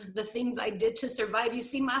that was the things I did to survive. You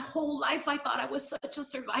see, my whole life I thought I was such a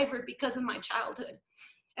survivor because of my childhood.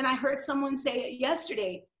 And I heard someone say it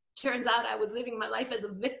yesterday. Turns out I was living my life as a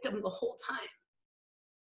victim the whole time.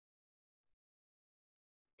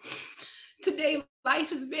 Today,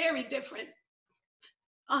 life is very different.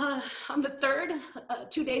 On the 3rd,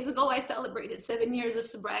 2 days ago, I celebrated 7 years of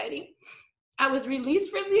sobriety. I was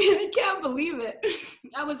released from I can't believe it.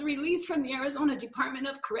 I was released from the Arizona Department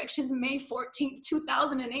of Corrections May 14th,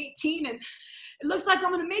 2018. And it looks like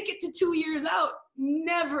I'm gonna make it to 2 years out.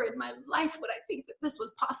 Never in my life would I think that this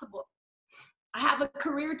was possible. I have a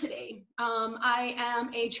career today. I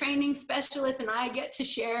am a training specialist, and I get to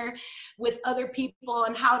share with other people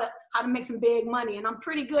on how to make some big money. And I'm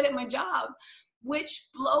pretty good at my job, which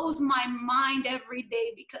blows my mind every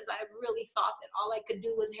day, because I really thought that all I could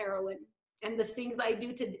do was heroin. And the things I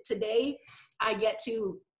do today, I get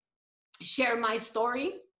to share my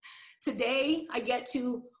story. Today, I get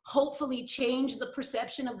to hopefully change the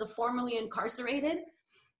perception of the formerly incarcerated.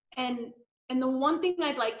 And the one thing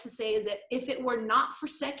I'd like to say is that if it were not for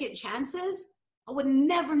second chances, I would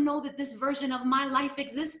never know that this version of my life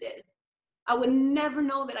existed. I would never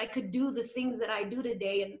know that I could do the things that I do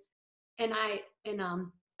today. And I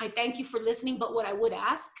thank you for listening. But what I would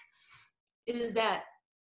ask is that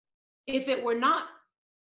if it were not,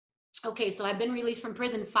 okay, so I've been released from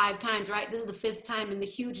prison 5 times, right? This is the 5th time. And the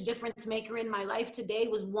huge difference maker in my life today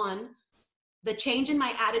was, 1, the change in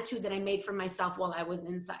my attitude that I made for myself while I was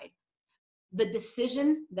inside. The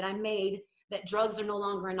decision that I made that drugs are no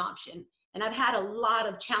longer an option. And I've had a lot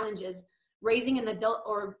of challenges raising an adult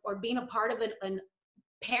or being a part of an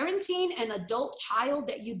parenting an adult child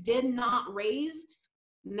that you did not raise.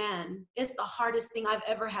 Man, it's the hardest thing I've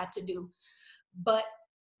ever had to do. But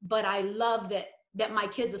I love that my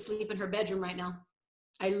kid's asleep in her bedroom right now.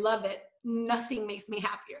 I love it. Nothing makes me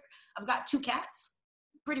happier. I've got 2 cats,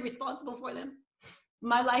 pretty responsible for them.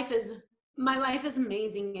 My life is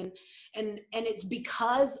amazing, and it's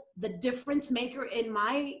because the difference maker in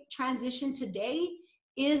my transition today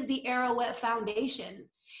is the Arrowette Foundation.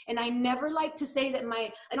 And I never like to say that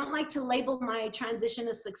I don't like to label my transition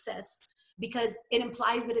a success, because it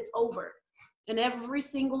implies that it's over. And every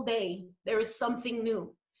single day there is something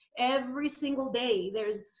new. Every single day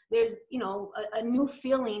there's a new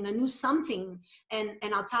feeling, a new something. And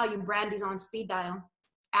I'll tell you, Brandy's on speed dial.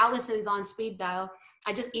 Allison's on speed dial.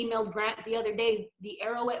 I just emailed Grant the other day. The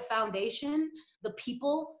Arrowette Foundation, the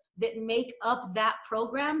people that make up that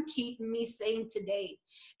program keep me sane today.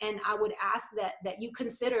 And I would ask that you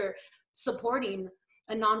consider supporting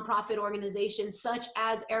a nonprofit organization such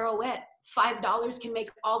as Arrowette. $5 can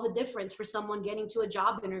make all the difference for someone getting to a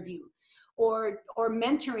job interview, or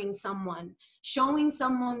mentoring someone, showing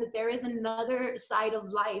someone that there is another side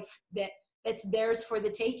of life that's theirs for the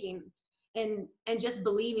taking. And just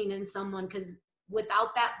believing in someone, because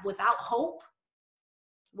without hope,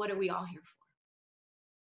 what are we all here for?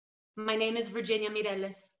 My name is Virginia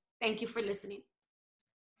Mireles. Thank you for listening.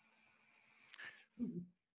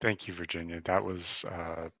 Thank you, Virginia. That was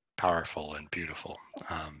powerful and beautiful.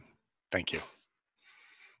 Thank you.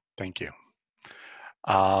 Thank you.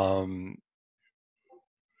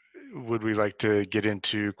 Would we like to get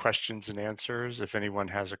into questions and answers? If anyone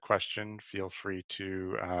has a question, feel free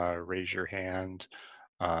to raise your hand,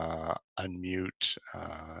 unmute,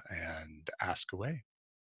 and ask away.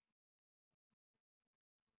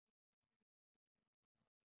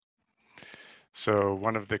 So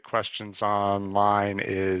one of the questions online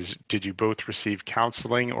is, did you both receive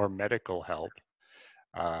counseling or medical help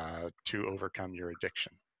to overcome your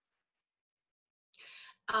addiction?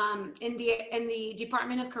 In the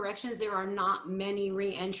Department of Corrections, there are not many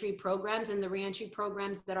reentry programs, and the reentry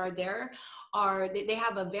programs that are there they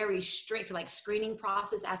have a very strict screening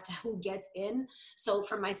process as to who gets in. So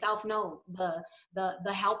for myself, no,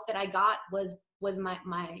 the help that I got was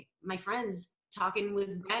my friends talking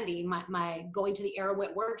with Brandy, my going to the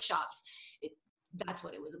Arrowette workshops. That's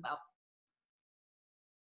what it was about.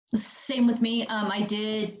 Same with me. I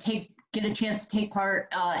did get a chance to take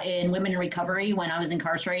part in Women in Recovery when I was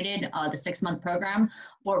incarcerated, the 6-month program.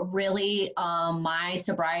 But really, my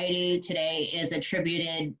sobriety today is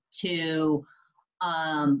attributed to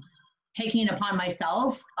taking it upon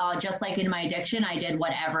myself. Just like in my addiction, I did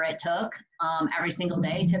whatever it took every single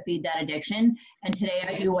day to feed that addiction. And today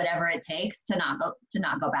I do whatever it takes to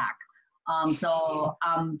not go back. So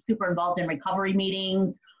I'm super involved in recovery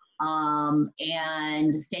meetings.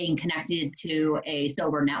 And staying connected to a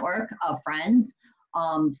sober network of friends.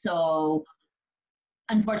 So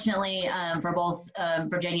unfortunately, for both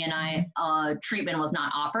Virginia and I, treatment was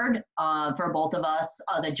not offered for both of us.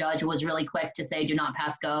 The judge was really quick to say, do not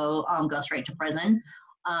pass go, go straight to prison.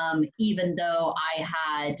 Even though I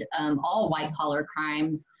had all white collar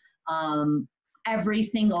crimes, every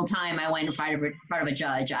single time I went in front of a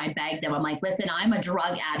judge, I begged them. I'm like, listen, I'm a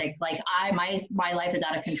drug addict. My life is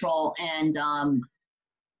out of control. And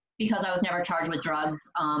because I was never charged with drugs,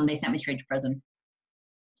 they sent me straight to prison.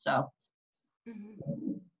 So.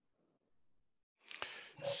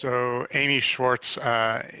 So Amy Schwartz,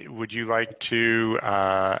 would you like to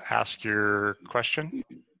ask your question?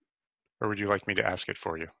 Or would you like me to ask it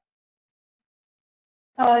for you?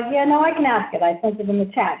 Yeah, no, I can ask it. I sent it in the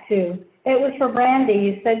chat too. It was for Brandy.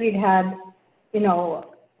 You said you'd had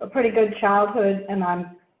a pretty good childhood, and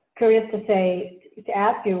I'm curious to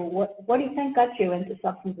ask you, what do you think got you into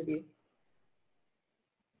substance abuse?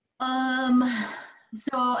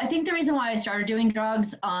 So I think the reason why I started doing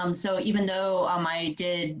drugs, so even though I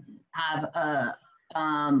did have a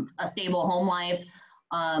stable home life,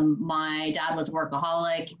 my dad was a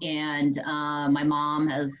workaholic, and my mom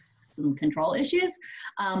has some control issues.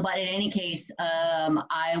 But in any case,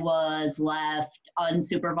 I was left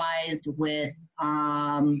unsupervised with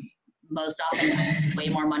most often way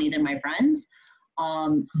more money than my friends.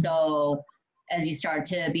 So as you start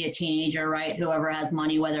to be a teenager, right, whoever has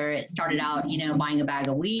money, whether it started out, buying a bag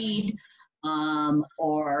of weed,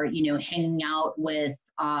 or, hanging out with,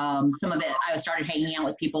 some of it, I started hanging out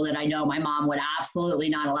with people that I know my mom would absolutely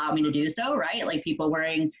not allow me to do so, right? Like people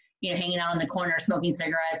wearing, hanging out on the corner, smoking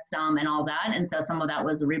cigarettes, and all that. And so some of that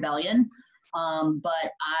was rebellion.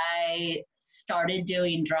 But I started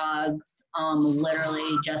doing drugs,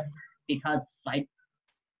 literally just because I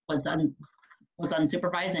was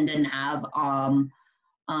unsupervised and didn't have,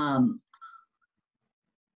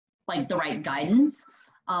 like the right guidance.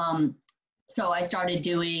 So I started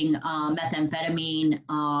doing methamphetamine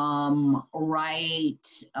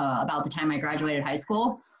right about the time I graduated high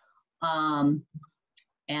school.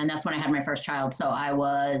 And that's when I had my first child. So I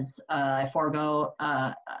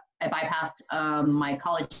bypassed my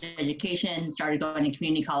college education, started going to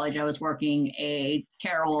community college. I was working a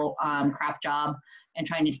terrible crap job and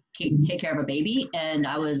trying to take care of a baby. And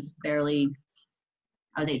I was 18.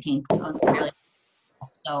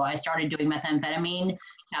 So I started doing methamphetamine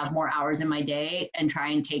to have more hours in my day and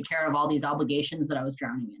try and take care of all these obligations that I was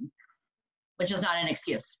drowning in, which is not an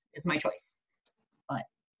excuse. It's my choice. But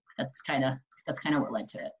that's kind of what led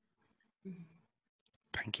to it.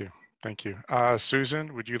 Thank you. Thank you.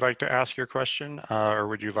 Susan, would you like to ask your question, or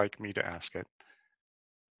would you like me to ask it?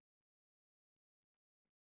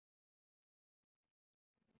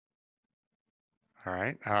 All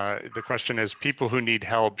right. The question is, people who need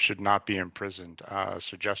help should not be imprisoned.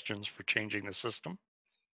 Suggestions for changing the system?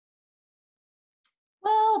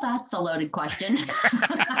 Well, that's a loaded question.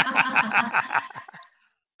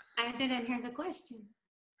 I didn't hear the question.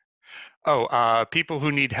 Oh, people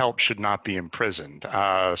who need help should not be imprisoned.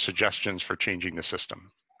 Suggestions for changing the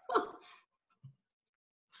system.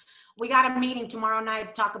 We got a meeting tomorrow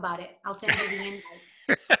night to talk about it. I'll send you the invite.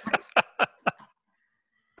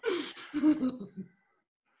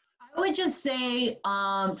 I would just say,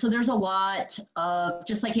 so there's a lot of,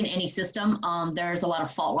 just like in any system, there's a lot of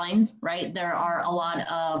fault lines, right? There are a lot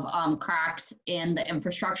of cracks in the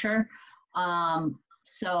infrastructure.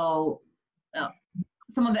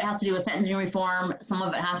 Some of it has to do with sentencing reform. Some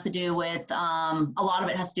of it has to do with, a lot of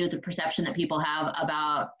it has to do with the perception that people have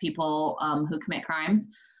about people who commit crimes.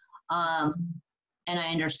 And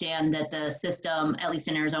I understand that the system, at least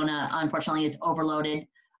in Arizona, unfortunately is overloaded.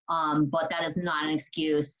 But that is not an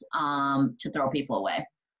excuse to throw people away.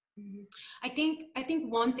 I think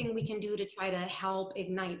one thing we can do to try to help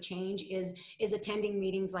ignite change is attending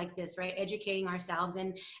meetings like this, right? Educating ourselves,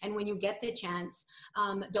 and when you get the chance,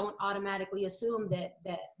 don't automatically assume that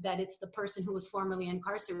it's the person who was formerly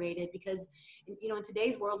incarcerated, because in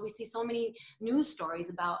today's world we see so many news stories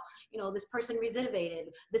about this person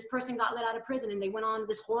recidivated, this person got let out of prison, and they went on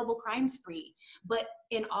this horrible crime spree. But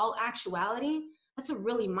in all actuality, that's a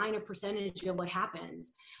really minor percentage of what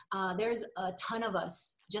happens. There's a ton of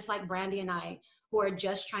us, just like Brandy and I, who are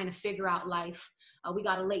just trying to figure out life. We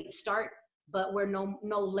got a late start, but we're no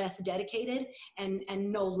less dedicated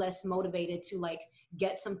and no less motivated to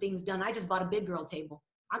get some things done. I just bought a big girl table.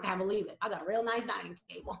 I can't believe it. I got a real nice dining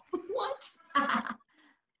table. What?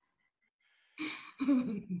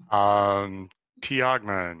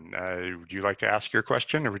 Tiagman, would you like to ask your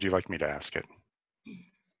question, or would you like me to ask it?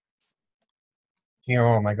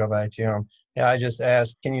 I go by Tiom. Yeah, I just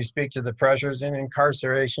asked, can you speak to the pressures in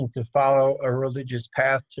incarceration to follow a religious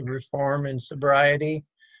path to reform and sobriety?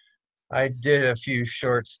 I did a few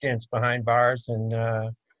short stints behind bars, and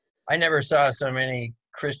I never saw so many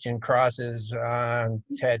Christian crosses on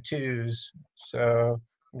tattoos. So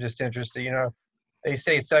I'm just interested, they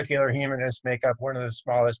say secular humanists make up one of the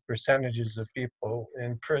smallest percentages of people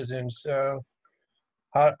in prison. So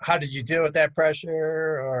how did you deal with that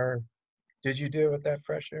pressure, or did you deal with that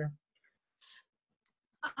pressure?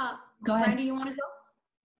 Go ahead. Brandy, you want to go?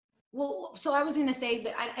 Well, so I was going to say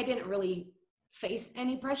that I didn't really face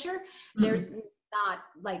any pressure. Mm-hmm. There's not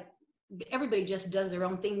everybody just does their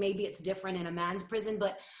own thing. Maybe it's different in a man's prison,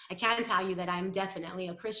 but I can tell you that I'm definitely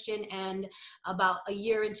a Christian. And about a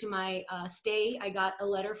year into my stay, I got a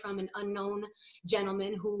letter from an unknown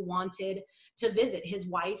gentleman who wanted to visit. His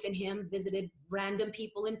wife and him visited random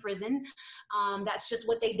people in prison. That's just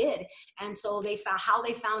what they did. And so they found, how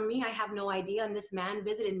they found me, I have no idea. And this man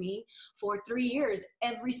visited me for 3 years,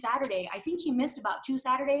 every Saturday. I think he missed about 2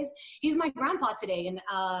 Saturdays. He's my grandpa today, and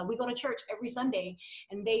we go to church every Sunday.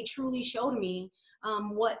 And they truly showed me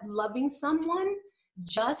what loving someone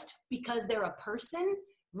just because they're a person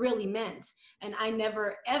really meant. And I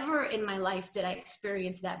never, ever in my life did I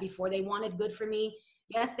experience that before. They wanted good for me.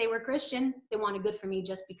 Yes, they were Christian. They wanted good for me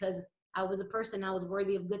just because I was a person. I was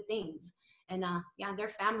worthy of good things. And yeah, they're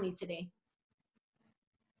family today.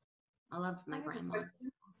 I love my grandma.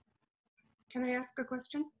 Can I ask a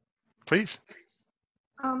question? Please.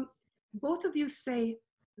 Both of you say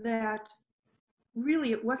that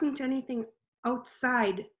really it wasn't anything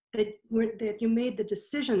outside that you made the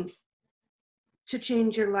decision to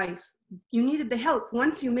change your life. You needed the help.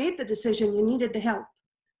 Once you made the decision, you needed the help.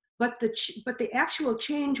 But the actual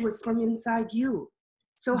change was from inside you.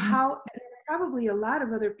 So how, and there are probably a lot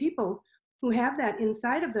of other people who have that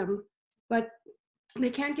inside of them, but they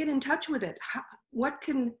can't get in touch with it. What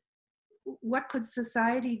could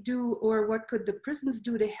society do, or what could the prisons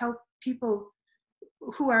do to help people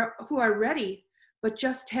who are ready, but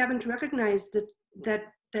just haven't recognized that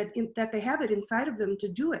they have it inside of them to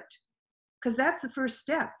do it? Because that's the first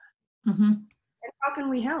step. And how can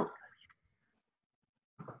we help?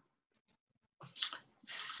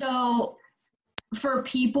 So for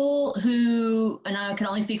people who, and I can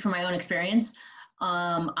only speak from my own experience,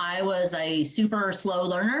 I was a super slow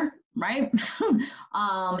learner, right?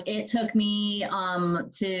 It took me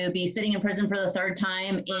to be sitting in prison for the 3rd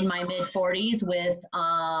time in my mid-40s with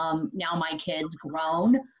now my kids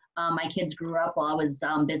grown. My kids grew up while I was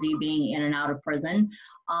busy being in and out of prison.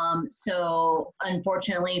 So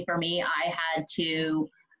unfortunately for me, I had to,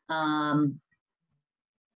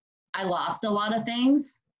 I lost a lot of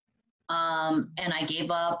things, and I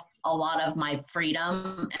gave up a lot of my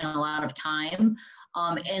freedom and a lot of time.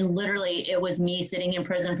 And literally it was me sitting in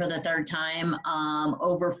prison for the 3rd time,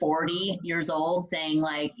 over 40 years old, saying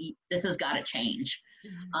like, this has got to change.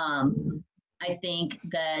 I think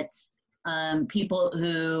that people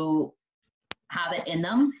who have it in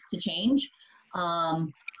them to change,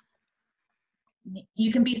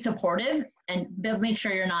 you can be supportive and make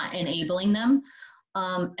sure you're not enabling them.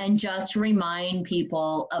 And just remind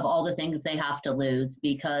people of all the things they have to lose,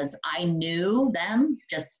 because I knew them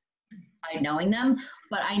just by knowing them,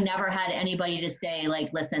 but I never had anybody to say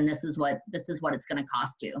like, listen, this is what it's going to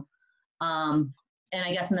cost you. And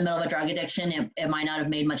I guess in the middle of a drug addiction, it might not have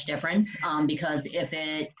made much difference, because if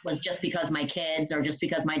it was just because my kids or just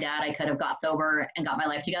because my dad, I could have got sober and got my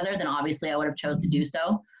life together, then obviously I would have chose to do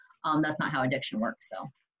so. That's not how addiction works though.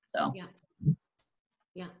 So. Yeah.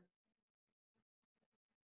 Yeah.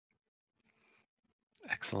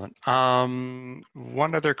 Excellent.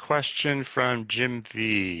 One other question from Jim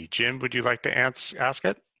V. Jim, would you like to ask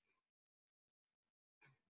it?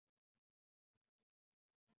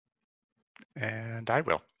 And I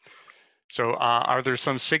will. So are there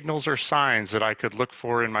some signals or signs that I could look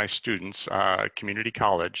for in my students, community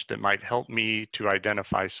college, that might help me to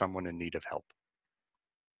identify someone in need of help?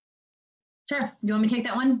 Sure. Do you want me to take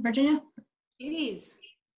that one, Virginia? Please.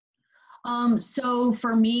 So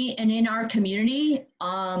for me and in our community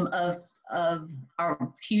of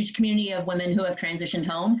our huge community of women who have transitioned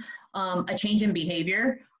home, a change in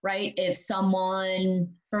behavior, right? If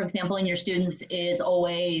someone, for example, in your students is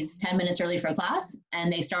always 10 minutes early for class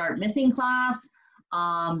and they start missing class,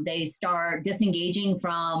 they start disengaging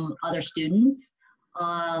from other students,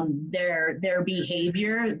 their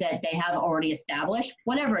behavior that they have already established,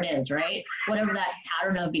 whatever it is, right? Whatever that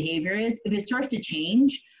pattern of behavior is, if it starts to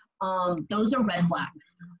change, those are red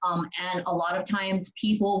flags. And a lot of times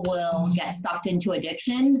people will get sucked into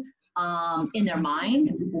addiction in their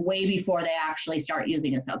mind way before they actually start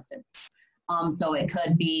using a substance. So it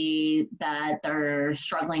could be that they're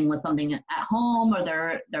struggling with something at home, or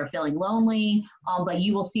they're feeling lonely, but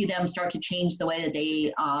you will see them start to change the way that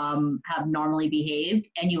they have normally behaved,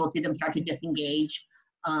 and you will see them start to disengage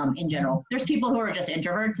in general. There's people who are just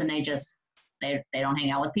introverts and they don't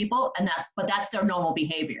hang out with people, and that's their normal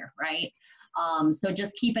behavior, right? So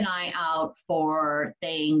just keep an eye out for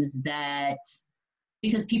things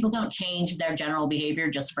because people don't change their general behavior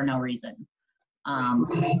just for no reason.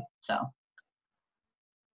 So.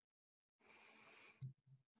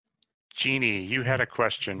 Jeannie, you had a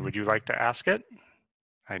question. Would you like to ask it?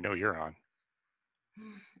 I know you're on.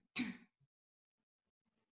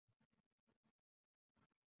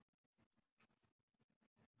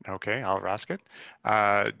 Okay, I'll ask it.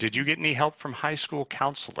 Did you get any help from high school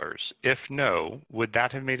counselors? If no, would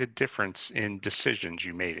that have made a difference in decisions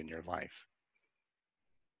you made in your life?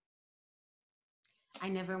 I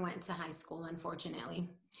never went to high school, unfortunately.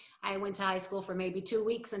 I went to high school for maybe 2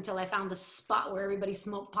 weeks until I found the spot where everybody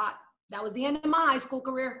smoked pot. That was the end of my high school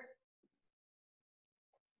career.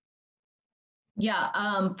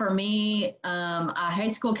 Yeah, for me, a high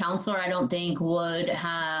school counselor, I don't think would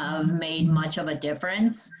have made much of a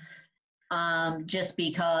difference, just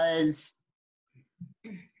because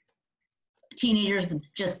teenagers,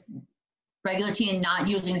 just regular teen, not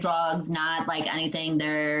using drugs, not like anything,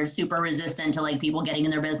 they're super resistant to like people getting in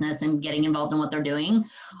their business and getting involved in what they're doing.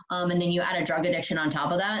 And then you add a drug addiction on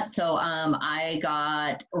top of that. So I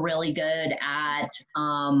got really good at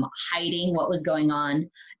hiding what was going on,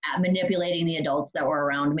 at manipulating the adults that were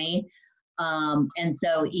around me. And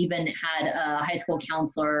so even had a high school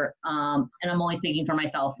counselor, and I'm only speaking for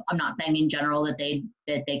myself, I'm not saying in general that they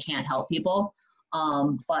can't help people.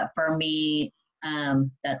 But for me,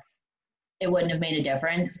 it wouldn't have made a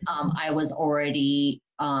difference. I was already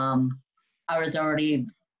on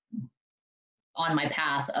my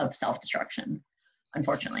path of self-destruction,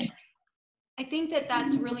 unfortunately. I think that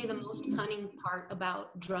that's really the most cunning part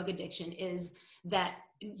about drug addiction, is that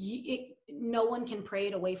no one can pray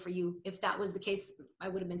it away for you. If that was the case, I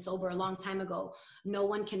would have been sober a long time ago. No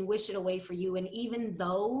one can wish it away for you. And even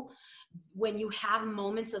though when you have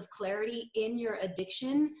moments of clarity in your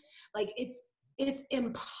addiction, like it's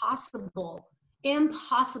impossible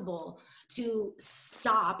to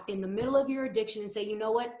stop in the middle of your addiction and say, you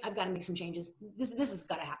know what, I've got to make some changes. This has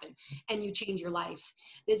got to happen. And you change your life.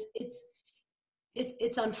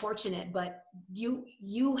 It's unfortunate, but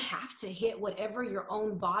you have to hit whatever your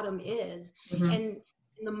own bottom is. Mm-hmm. And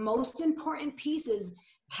the most important piece is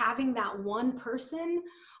having that one person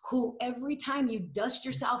who every time you dust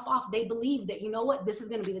yourself off, they believe that, you know what, this is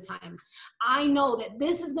going to be the time. I know that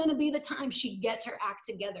this is going to be the time she gets her act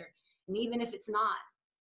together. And even if it's not,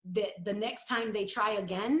 that the next time they try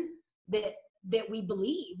again, that we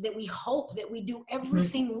believe, that we hope, that we do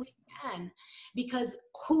everything we can. Because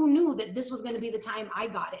who knew that this was going to be the time I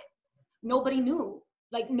got it? Nobody knew.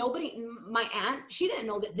 Like nobody, my aunt, she didn't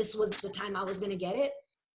know that this was the time I was going to get it.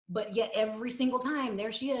 But yet every single time,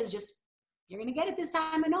 there she is, just, you're going to get it this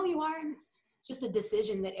time. I know you are. And it's just a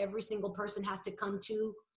decision that every single person has to come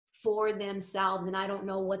to for themselves. And I don't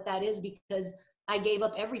know what that is, because I gave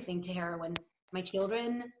up everything to heroin. My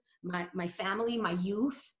children, my family, my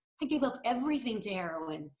youth. I gave up everything to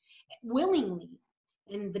heroin willingly.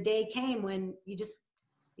 And the day came when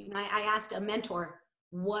I asked a mentor,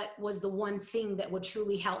 what was the one thing that would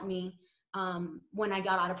truly help me when I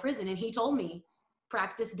got out of prison? And he told me,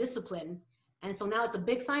 practice discipline. And so now it's a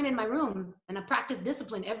big sign in my room, and I practice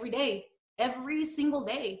discipline every day, every single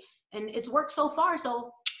day. And it's worked so far.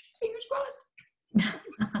 So fingers crossed.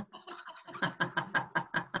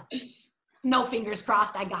 No fingers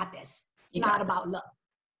crossed. I got this. It's not about luck.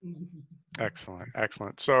 Excellent,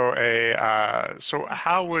 excellent. So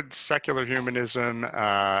how would secular humanism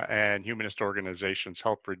and humanist organizations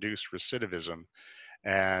help reduce recidivism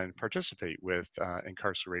and participate with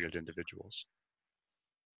incarcerated individuals?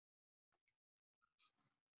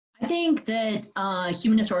 I think that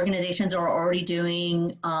humanist organizations are already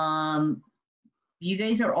doing, you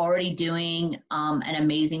guys are already doing an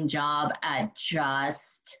amazing job at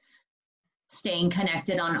just staying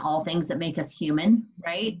connected on all things that make us human,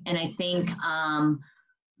 right? And I think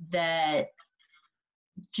that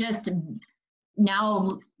just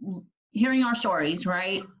now hearing our stories,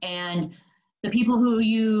 right? And the people who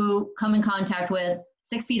you come in contact with,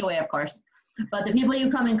 6 feet away, of course, but the people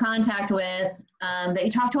you come in contact with, that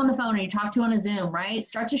you talk to on the phone or you talk to on a Zoom, right?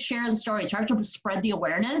 Start to share the story, start to spread the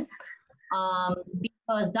awareness,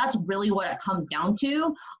 because that's really what it comes down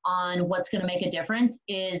to on what's going to make a difference,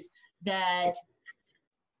 is that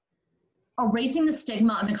erasing the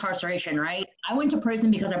stigma of incarceration, right? I went to prison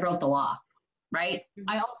because I broke the law, right?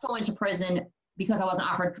 I also went to prison because I wasn't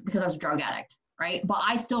offered, because I was a drug addict, right? But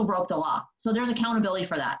I still broke the law. So there's accountability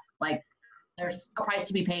for that. Like, there's a price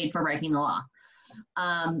to be paid for breaking the law.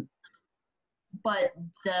 But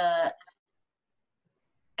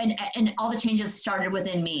and all the changes started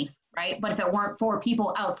within me, right? But if it weren't for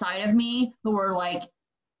people outside of me who were like,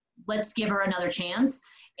 let's give her another chance.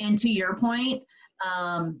 And to your point,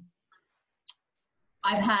 I've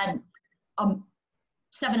had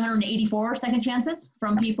 784 second chances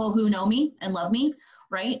from people who know me and love me,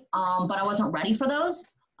 right? But I wasn't ready for those.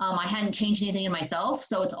 I hadn't changed anything in myself,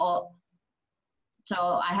 so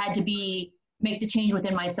I had to make the change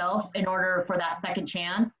within myself in order for that second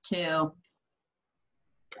chance to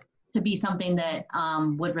to be something that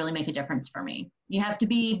would really make a difference for me. You have to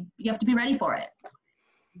be ready for it.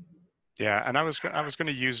 Yeah, and I was going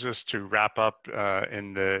to use this to wrap up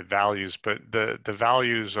in the values, but the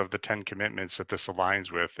values of the 10 commitments that this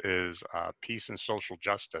aligns with is peace and social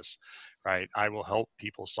justice, right? I will help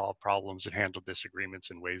people solve problems and handle disagreements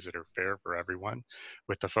in ways that are fair for everyone,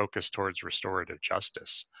 with the focus towards restorative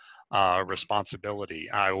justice. Responsibility,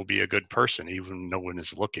 I will be a good person even when no one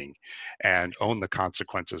is looking, and own the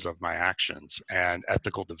consequences of my actions. And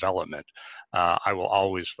ethical development, I will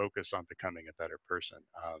always focus on becoming a better person.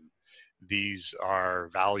 These are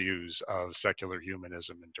values of secular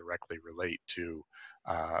humanism and directly relate to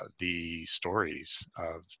the stories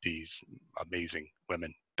of these amazing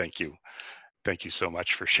women. Thank you. Thank you so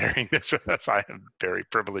much for sharing this with us. I am very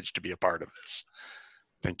privileged to be a part of this.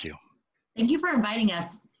 Thank you. Thank you for inviting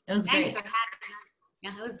us. It was Thanks great. for having us.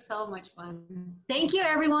 Yeah, it was so much fun. Thank you,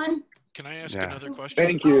 everyone. Can I ask Yeah. another question?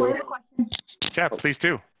 Thank Oh, I you. have a question. Yeah, please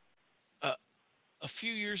do. A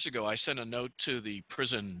few years ago, I sent a note to the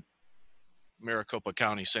prison, Maricopa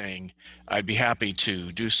County, saying I'd be happy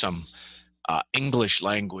to do some English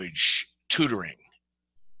language tutoring,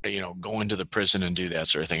 you know, go into the prison and do that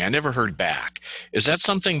sort of thing. I never heard back. Is that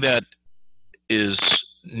something that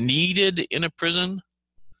is needed in a prison?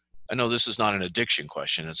 I know this is not an addiction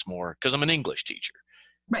question. It's more because I'm an English teacher.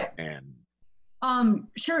 Right. And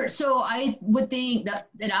Sure. So I would think that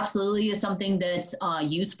it absolutely is something that's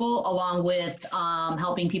useful, along with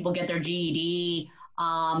helping people get their GED,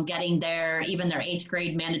 getting even their 8th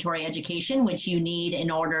grade mandatory education, which you need in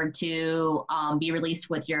order to be released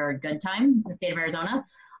with your good time in the state of Arizona.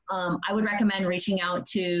 I would recommend reaching out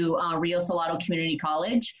to Rio Salado Community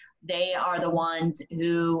College. They are the ones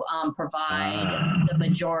who provide the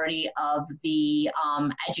majority of the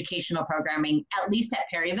educational programming, at least at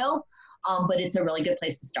Perryville. But it's a really good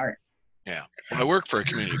place to start. yeah, well, I work for a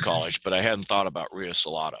community college, but I hadn't thought about Rio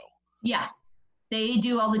Salado. Yeah, they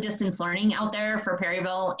do all the distance learning out there for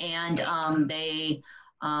Perryville, and they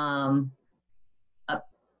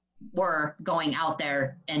were going out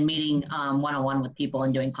there and meeting one-on-one with people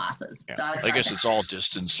and doing classes. Yeah. So I guess it's all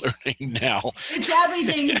distance learning now. It's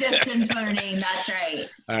everything's distance learning. That's right.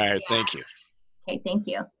 All right, Yeah. thank you. Okay, thank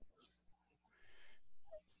you.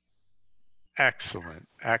 Excellent,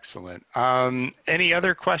 excellent. Any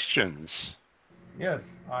other questions? Yes,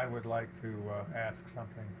 I would like to ask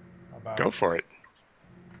something about. Go for it.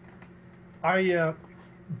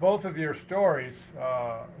 Both of your stories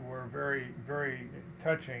were very, very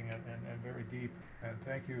touching and very deep, and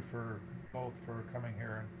thank you both for coming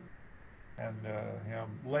here and you know,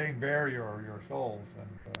 laying bare your souls,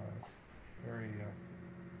 and very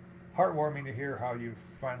heartwarming to hear how you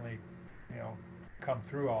finally, you know, come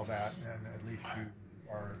through all that, and at least you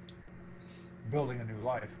are building a new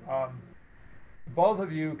life. Both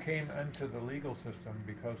of you came into the legal system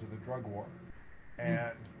because of the drug war,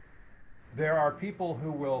 and there are people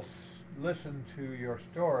who will listen to your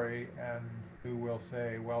story and who will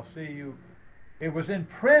say, well, see, it was in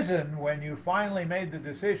prison when you finally made the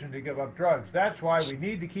decision to give up drugs. That's why we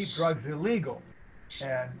need to keep drugs illegal.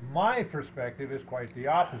 And my perspective is quite the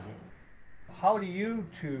opposite. How do you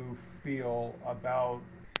two feel about,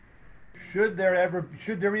 should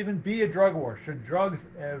there even be a drug war? Should drugs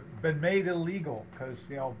have been made illegal? Because,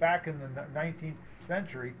 you know, back in the 19th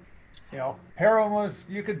century, you know, heroin was,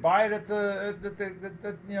 you could buy it at the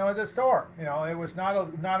you know, at the store. You know, it was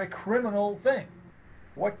not a criminal thing.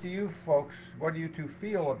 What do you two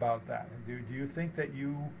feel about that? Do you think that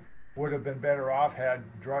you would have been better off had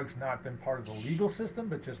drugs not been part of the legal system,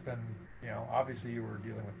 but just been, you know, obviously you were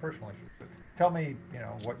dealing with personal issues, but tell me, you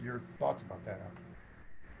know, what your thoughts about that are.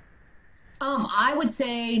 I would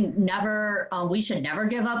say never, we should never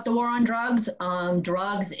give up the war on drugs.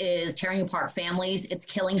 Drugs is tearing apart families. It's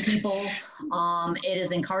killing people. It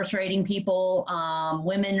is incarcerating people.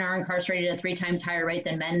 Women are incarcerated at 3 times higher rate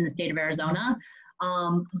than men in the state of Arizona.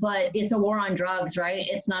 But it's a war on drugs, right?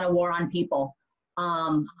 It's not a war on people.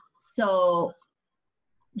 So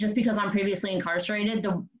just because I'm previously incarcerated,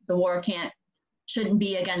 the war shouldn't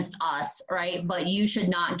be against us, right? But you should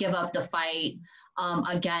not give up the fight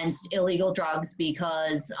against illegal drugs,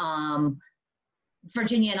 because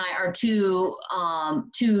Virginia and I are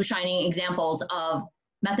two shining examples of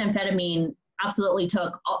methamphetamine absolutely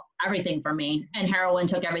took everything from me, and heroin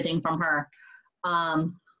took everything from her.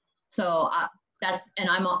 So that's, and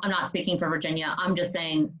I'm not speaking for Virginia. I'm just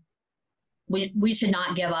saying we should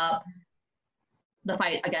not give up the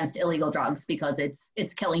fight against illegal drugs, because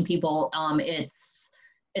it's killing people. It's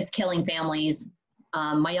killing families.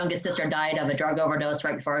 My youngest sister died of a drug overdose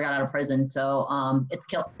right before I got out of prison. So it's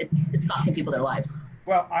costing people their lives.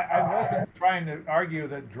 Well, I wasn't trying to argue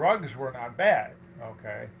that drugs were not bad,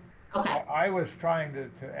 okay? Okay. What I was trying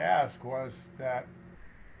to ask was that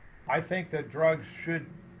I think that drugs should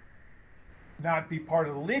not be part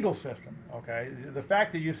of the legal system, okay? The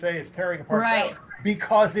fact that you say it's tearing apart Right.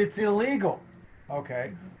 because it's illegal,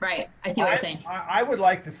 okay? Right. I see what you're saying. I would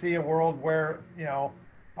like to see a world where,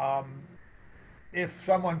 if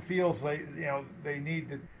someone feels they need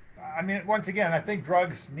to, I mean, once again, I think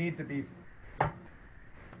drugs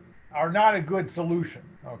are not a good solution,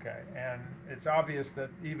 okay? And it's obvious that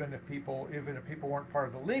even if people weren't part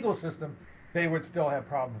of the legal system, they would still have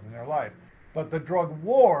problems in their life. But the drug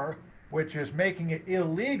war, which is making it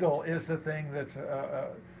illegal, is the thing that's,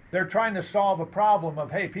 they're trying to solve a problem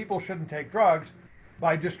of, hey, people shouldn't take drugs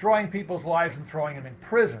by destroying people's lives and throwing them in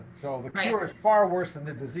prison. So the cure is far worse than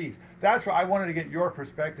the disease. That's why I wanted to get your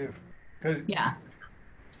perspective, because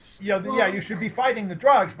you should be fighting the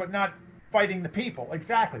drugs, but not fighting the people.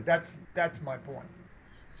 Exactly. That's my point.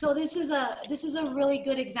 So this is a really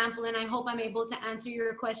good example, and I hope I'm able to answer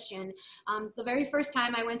your question. The very first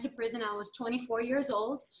time I went to prison, I was 24 years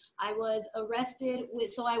old. I was arrested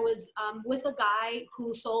I was with a guy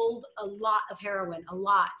who sold a lot of heroin, a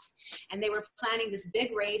lot, and they were planning this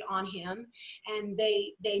big raid on him, and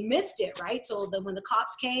they missed it, right? So when the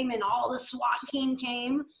cops came and all the SWAT team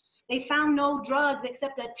came, they found no drugs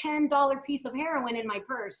except a $10 piece of heroin in my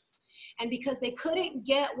purse. And because they couldn't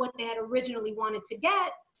get what they had originally wanted to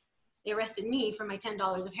get, they arrested me for my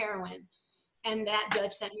 $10 of heroin. And that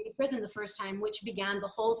judge sent me to prison the first time, which began the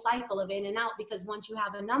whole cycle of in and out, because once you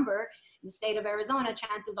have a number in the state of Arizona,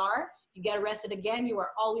 chances are, if you get arrested again, you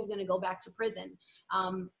are always going to go back to prison.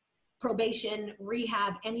 Probation,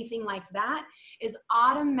 rehab, anything like that is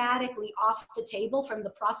automatically off the table from the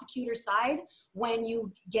prosecutor's side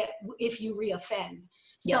if you reoffend.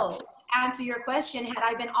 So to answer your question, had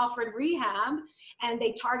I been offered rehab and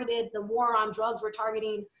they targeted the war on drugs, were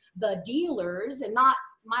targeting the dealers and not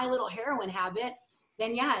my little heroin habit,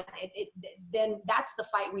 then then that's the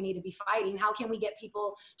fight we need to be fighting. How can we get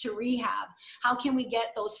people to rehab? How can we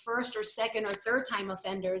get those first or second or third time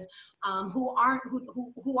offenders who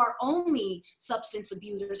are only substance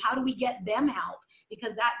abusers? How do we get them help?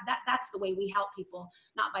 Because that's the way we help people,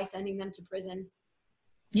 not by sending them to prison.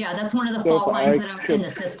 Yeah, that's one of the fault lines that are in the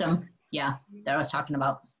system. Yeah, that I was talking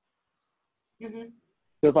about. Mm-hmm.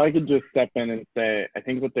 So if I could just step in and say, I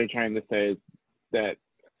think what they're trying to say is that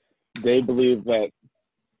they believe that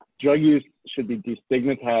drug use should be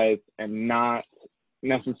destigmatized and not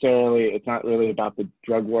necessarily, it's not really about the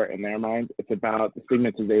drug war in their mind. It's about the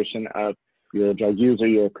stigmatization of you're a drug user,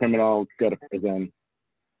 you're a criminal, go to prison,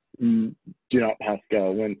 do not pass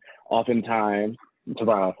go. When oftentimes, to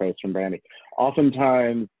borrow a phrase from Brandy,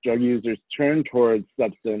 oftentimes drug users turn towards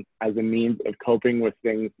substance as a means of coping with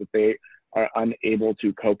things that they are unable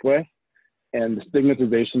to cope with. And the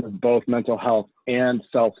stigmatization of both mental health and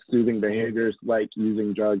self-soothing behaviors like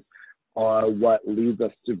using drugs are what leads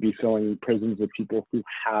us to be filling prisons with people who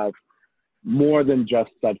have more than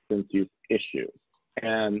just substance use issues.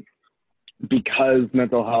 And because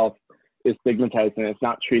mental health is stigmatized and it's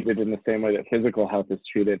not treated in the same way that physical health is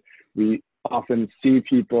treated, we often see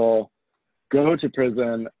people go to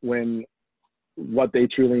prison when what they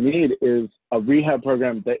truly need is a rehab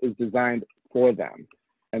program that is designed for them.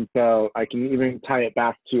 And so I can even tie it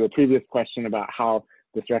back to a previous question about how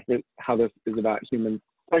this is about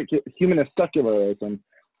humanist secularism.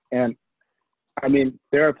 And I mean,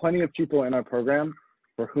 there are plenty of people in our program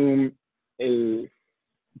for whom a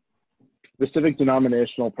specific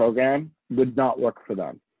denominational program would not work for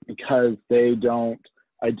them because they don't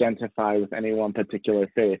identify with any one particular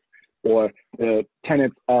faith, or the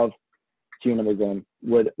tenets of humanism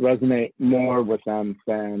would resonate more with them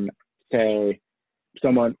than, say,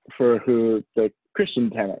 someone for who the Christian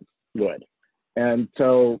tenets would. And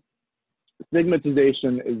so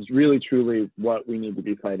stigmatization is really truly what we need to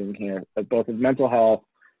be fighting here, both of mental health,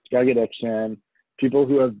 drug addiction, people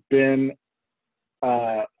who have been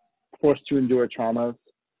forced to endure traumas.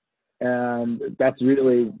 And that's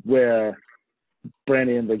really where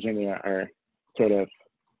Brandy and Virginia are sort of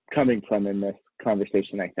coming from in this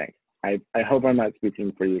conversation, I think. I hope I'm not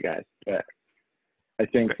speaking for you guys, but I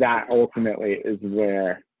think that ultimately is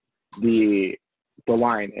where the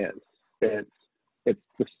line is. It's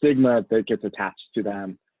the stigma that gets attached to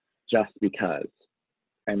them just because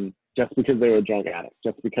they were drug addicts,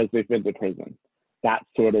 just because they've been to prison. That's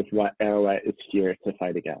sort of what Arrowhead is here to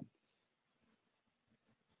fight against.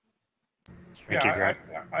 Yeah,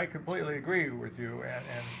 I completely agree with you,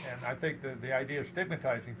 and I think that the idea of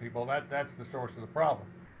stigmatizing people, that's the source of the problem.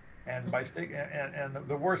 And by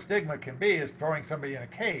the worst stigma can be is throwing somebody in a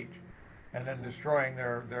cage. and then destroying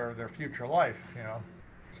their future life, you know.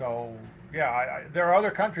 So yeah, there are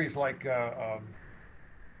other countries like that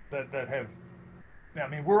have. I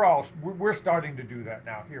mean, we're starting to do that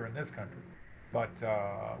now here in this country, but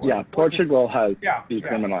yeah, Portugal has yeah,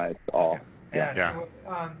 decriminalized all. And Yeah.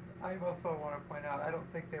 I also want to point out, I don't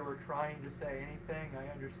think they were trying to say anything.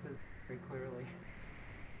 I understood very clearly.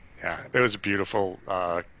 Yeah, it was a beautiful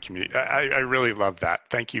community. I really love that.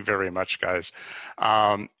 Thank you very much, guys.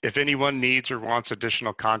 If anyone needs or wants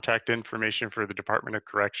additional contact information for the Department of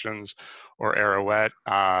Corrections or Arrowette,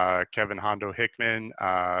 Kevin Hondo Hickman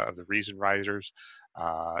of the Reason Risers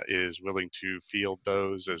is willing to field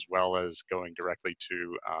those, as well as going directly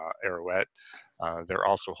to Arrowette. They're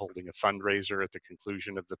also holding a fundraiser at the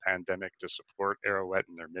conclusion of the pandemic to support Arrowette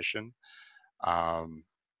and their mission.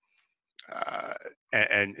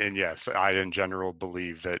 And yes, I in general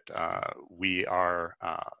believe that we are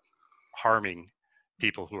harming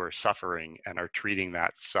people who are suffering and are treating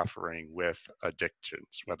that suffering with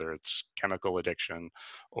addictions, whether it's chemical addiction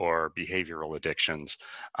or behavioral addictions.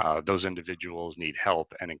 Those individuals need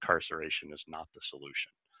help, and incarceration is not the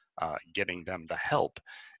solution. Getting them the help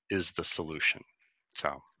is the solution.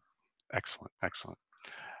 So, excellent, excellent.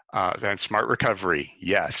 And smart recovery,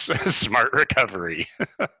 yes, smart recovery.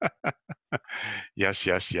 Yes,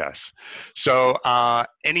 yes, yes. So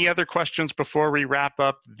any other questions before we wrap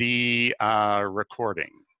up the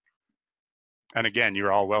recording? And again,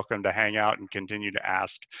 you're all welcome to hang out and continue to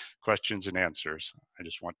ask questions and answers. I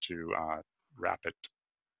just want to wrap it.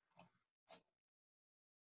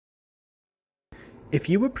 If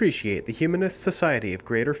you appreciate the Humanist Society of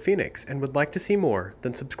Greater Phoenix and would like to see more,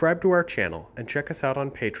 then subscribe to our channel and check us out on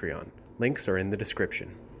Patreon. Links are in the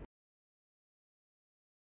description.